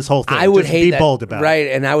eating this whole thing. I would just hate be that, bold about it. Right.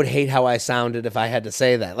 And I would hate how I sounded if I had to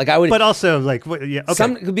say that. Like I would. But also like, yeah,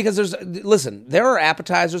 okay. Because there are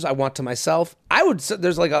appetizers I want to myself.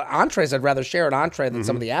 There's like entrees I'd rather share an entree than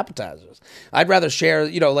some of the appetizers. I'd rather share,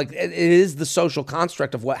 like it is the social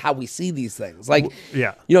construct of how we see these things. Like,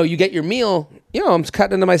 you get your meal, I'm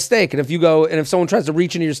cutting into my steak. And if someone tries to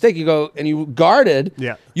reach into your steak, you go and you guarded,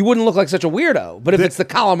 you wouldn't look like such a weirdo. But if it's the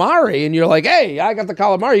calamari and you're like, hey, I got the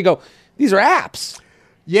calamari, you go, these are apps.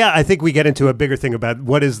 Yeah, I think we get into a bigger thing about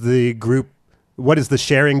what is the group what is the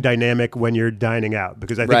sharing dynamic when you're dining out?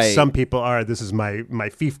 Because I think some people are, this is my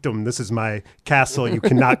fiefdom, this is my castle, you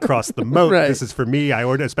cannot cross the moat, this is for me, I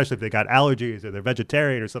order, especially if they got allergies or they're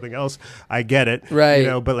vegetarian or something else, I get it. You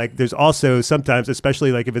know, but like there's also sometimes,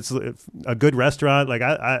 especially like if it's a good restaurant, like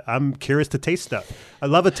I'm curious to taste stuff. I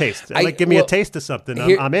love a taste. Give me a taste of something,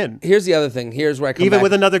 I'm in. Here's the other thing. Here's where I come Even back.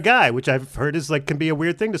 with another guy, which I've heard is like can be a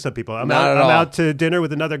weird thing to some people. I'm out to dinner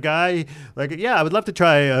with another guy, like I would love to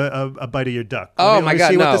try a bite of your duck. Oh my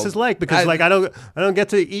God, see no. what this is like, because I don't get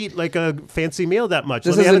to eat like a fancy meal that much.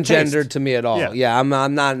 This isn't gendered to me at all. Yeah, I'm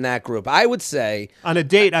not in that group. I would say on a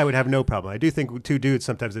date I would have no problem. I do think with two dudes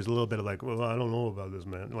sometimes there's a little bit of like, well, I don't know about this,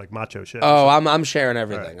 man, like macho shit. Oh, I'm sharing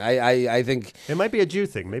everything. Right. I think it might be a Jew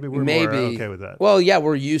thing. Maybe we're more okay with that. Well, yeah,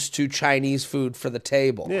 we're used to Chinese food for the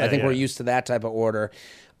table. I think we're used to that type of order.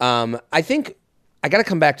 I think I got to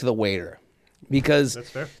come back to the waiter. Because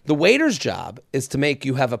the waiter's job is to make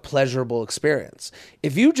you have a pleasurable experience.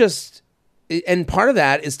 If you just, and part of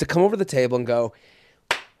that is to come over to the table and go,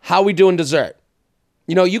 how we doing dessert?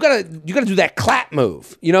 You know, you gotta do that clap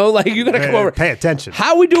move. You know, like you gotta come over, pay attention.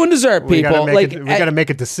 How we doing dessert, people? We gotta make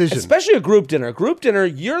a decision, especially a group dinner. Group dinner,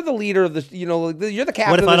 you're the leader of the. You know, you're the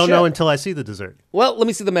captain. What if I don't know until I see the dessert? Well, let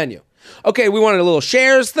me see the menu. Okay, we wanted a little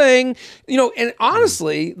shares thing. You know, and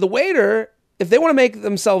honestly, the waiter, if they want to make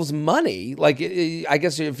themselves money, like I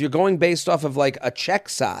guess if you're going based off of like a check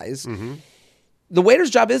size, the waiter's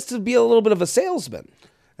job is to be a little bit of a salesman.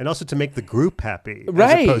 And also to make the group happy,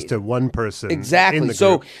 as opposed to one person. Exactly. In the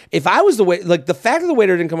so group. If I was the waiter, like the fact that the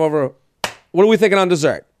waiter didn't come over, what are we thinking on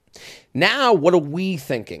dessert? Now, what are we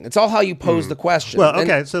thinking? It's all how you pose the question. Well,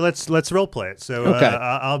 okay, so let's role play it. So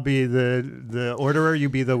I'll be the orderer, you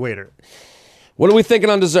be the waiter. What are we thinking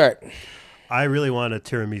on dessert? I really want a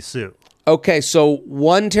tiramisu. Okay, so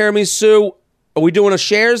one tiramisu. Are we doing a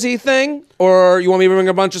sharesy thing? Or you want me to bring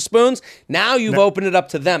a bunch of spoons? Now you've opened it up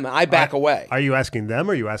to them. I back away. Are you asking them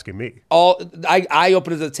or are you asking me? I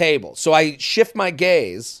open it to the table. So I shift my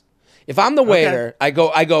gaze. If I'm the waiter, I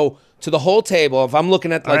go to the whole table. If I'm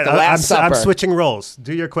looking at like the Last Supper. I'm switching roles.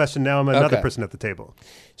 Do your question now. I'm another person at the table.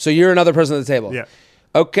 So you're another person at the table? Yeah.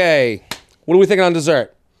 Okay. What are we thinking on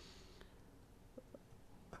dessert?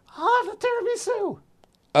 I'll have a tiramisu.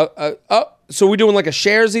 So we're doing like a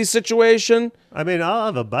sharesy situation? I mean, I'll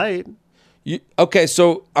have a bite. Okay,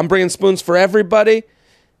 so I'm bringing spoons for everybody.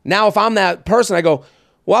 Now, if I'm that person, I go,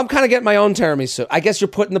 well, I'm kind of getting my own tiramisu. I guess you're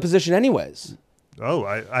put in the position anyways. Oh,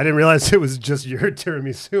 I didn't realize it was just your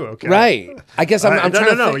tiramisu. Okay. Right. I guess I'm trying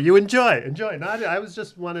to No, you enjoy. No, I was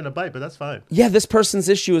just wanting a bite, but that's fine. Yeah, this person's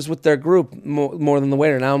issue is with their group more than the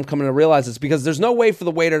waiter. Now I'm coming to realize it's because there's no way for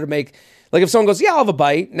the waiter to make, like if someone goes, yeah, I'll have a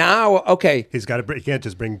bite. Now, okay. He can't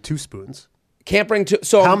just bring 2 spoons. Can't bring 2.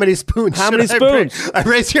 So how many spoons? How many spoons? I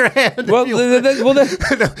raise your hand. Well,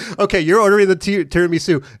 okay, you're ordering the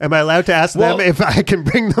tiramisu. Am I allowed to ask them if I can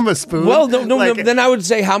bring them a spoon? Well, no. Then I would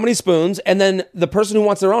say how many spoons, and then the person who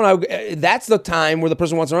wants their own. That's the time where the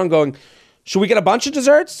person who wants their own going, should we get a bunch of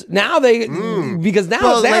desserts? Now because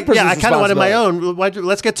now it's that person's I kind of wanted my own.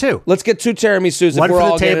 Let's get 2. Let's get 2 tiramisu's. One if we're for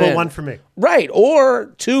the all table, one for me. Right,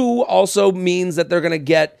 or 2 also means that they're going to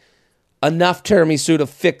get enough tiramisu to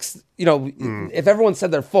fix, if everyone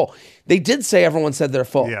said they're full. They did say everyone said they're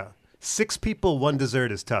full. Yeah. 6 people, 1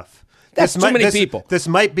 dessert is tough. That's too many people. This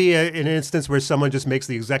might be an instance where someone just makes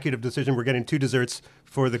the executive decision. We're getting 2 desserts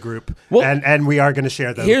for the group, and we are going to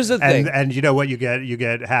share them. Here's the thing. And you know what you get? You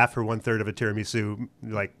get half or 1/3 of a tiramisu.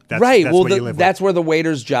 Like that's right. That's well, what you live that's with. where the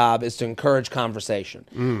waiter's job is to encourage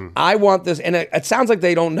conversation. I want this, and it sounds like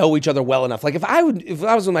they don't know each other well enough. Like if I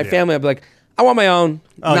was with my family, I'd be like, I want my own.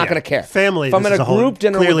 I'm not going to care. Family. If I'm at a group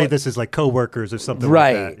dinner, clearly this is like coworkers or something.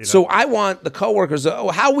 Right. Like that, So I want the coworkers.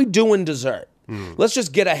 How are we doing dessert? Let's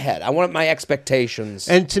just get ahead. I want my expectations.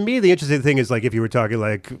 And to me, the interesting thing is like if you were talking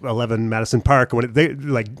like 11 Madison Park or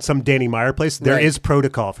like some Danny Meyer place, there is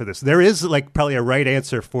protocol for this. There is like probably a right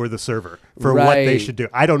answer for the server for what they should do.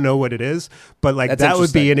 I don't know what it is, but like that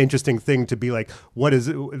would be an interesting thing to be like, what is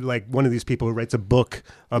it? Like one of these people who writes a book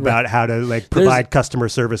about how to like provide customer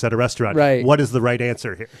service at a restaurant. Right. What is the right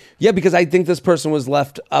answer here? Yeah, because I think this person was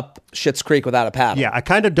left up Schitt's Creek without a paddle. Yeah, I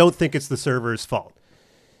kind of don't think it's the server's fault.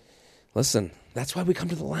 Listen, that's why we come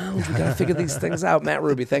to the lounge. We got to figure these things out. Matt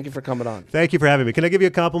Ruby, thank you for coming on. Thank you for having me. Can I give you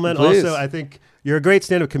a compliment? Please. Also, I think you're a great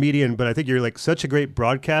stand-up comedian, but I think you're like such a great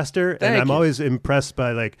broadcaster. Thank I'm you. always impressed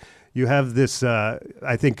by like you have this, I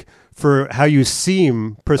think, for how you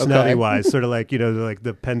seem personality wise, sort of like, like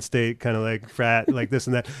the Penn State kind of like frat, like this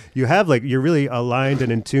and that. You have like, you're really aligned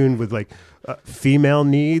and in tune with like female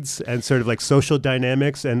needs and sort of like social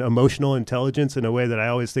dynamics and emotional intelligence in a way that I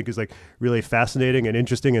always think is like really fascinating and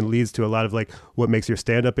interesting and leads to a lot of like what makes your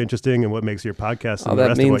stand-up interesting and what makes your podcast and the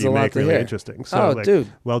rest of what you make really interesting. So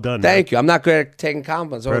dude, well done. Thank you. I'm not good at taking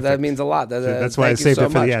compliments. So that means a lot. That's why I saved it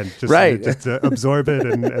for the end. Just absorb it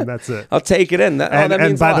and that's it. I'll take it in.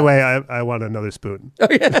 And by the way, I want another spoon. Oh,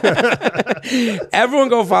 yeah. Everyone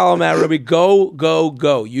go follow Matt Ruby. Go.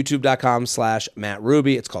 YouTube.com/Matt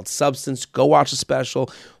Ruby. It's called Substance. Go watch the special.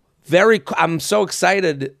 I'm so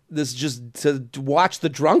excited. This just to watch the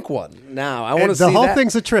drunk one now. I want to see the whole that.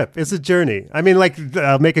 thing's a trip. It's a journey. I mean, like,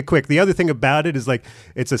 I'll make it quick. The other thing about it is like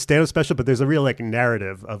it's a stand-up special, but there's a real like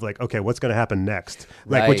narrative of like, okay, what's going to happen next?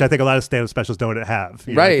 Like, which I think a lot of stand-up specials don't have.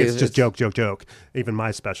 Right. Like, it's just joke. Even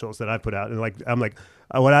my specials that I put out, and like, I'm like,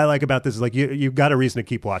 what I like about this is like you've got a reason to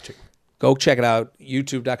keep watching. Go check it out.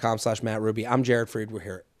 YouTube.com/Matt Ruby. I'm Jared Freed. We're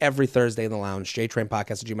here every Thursday in the lounge.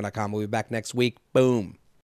 JTrainPodcast@gmail.com. We'll be back next week. Boom.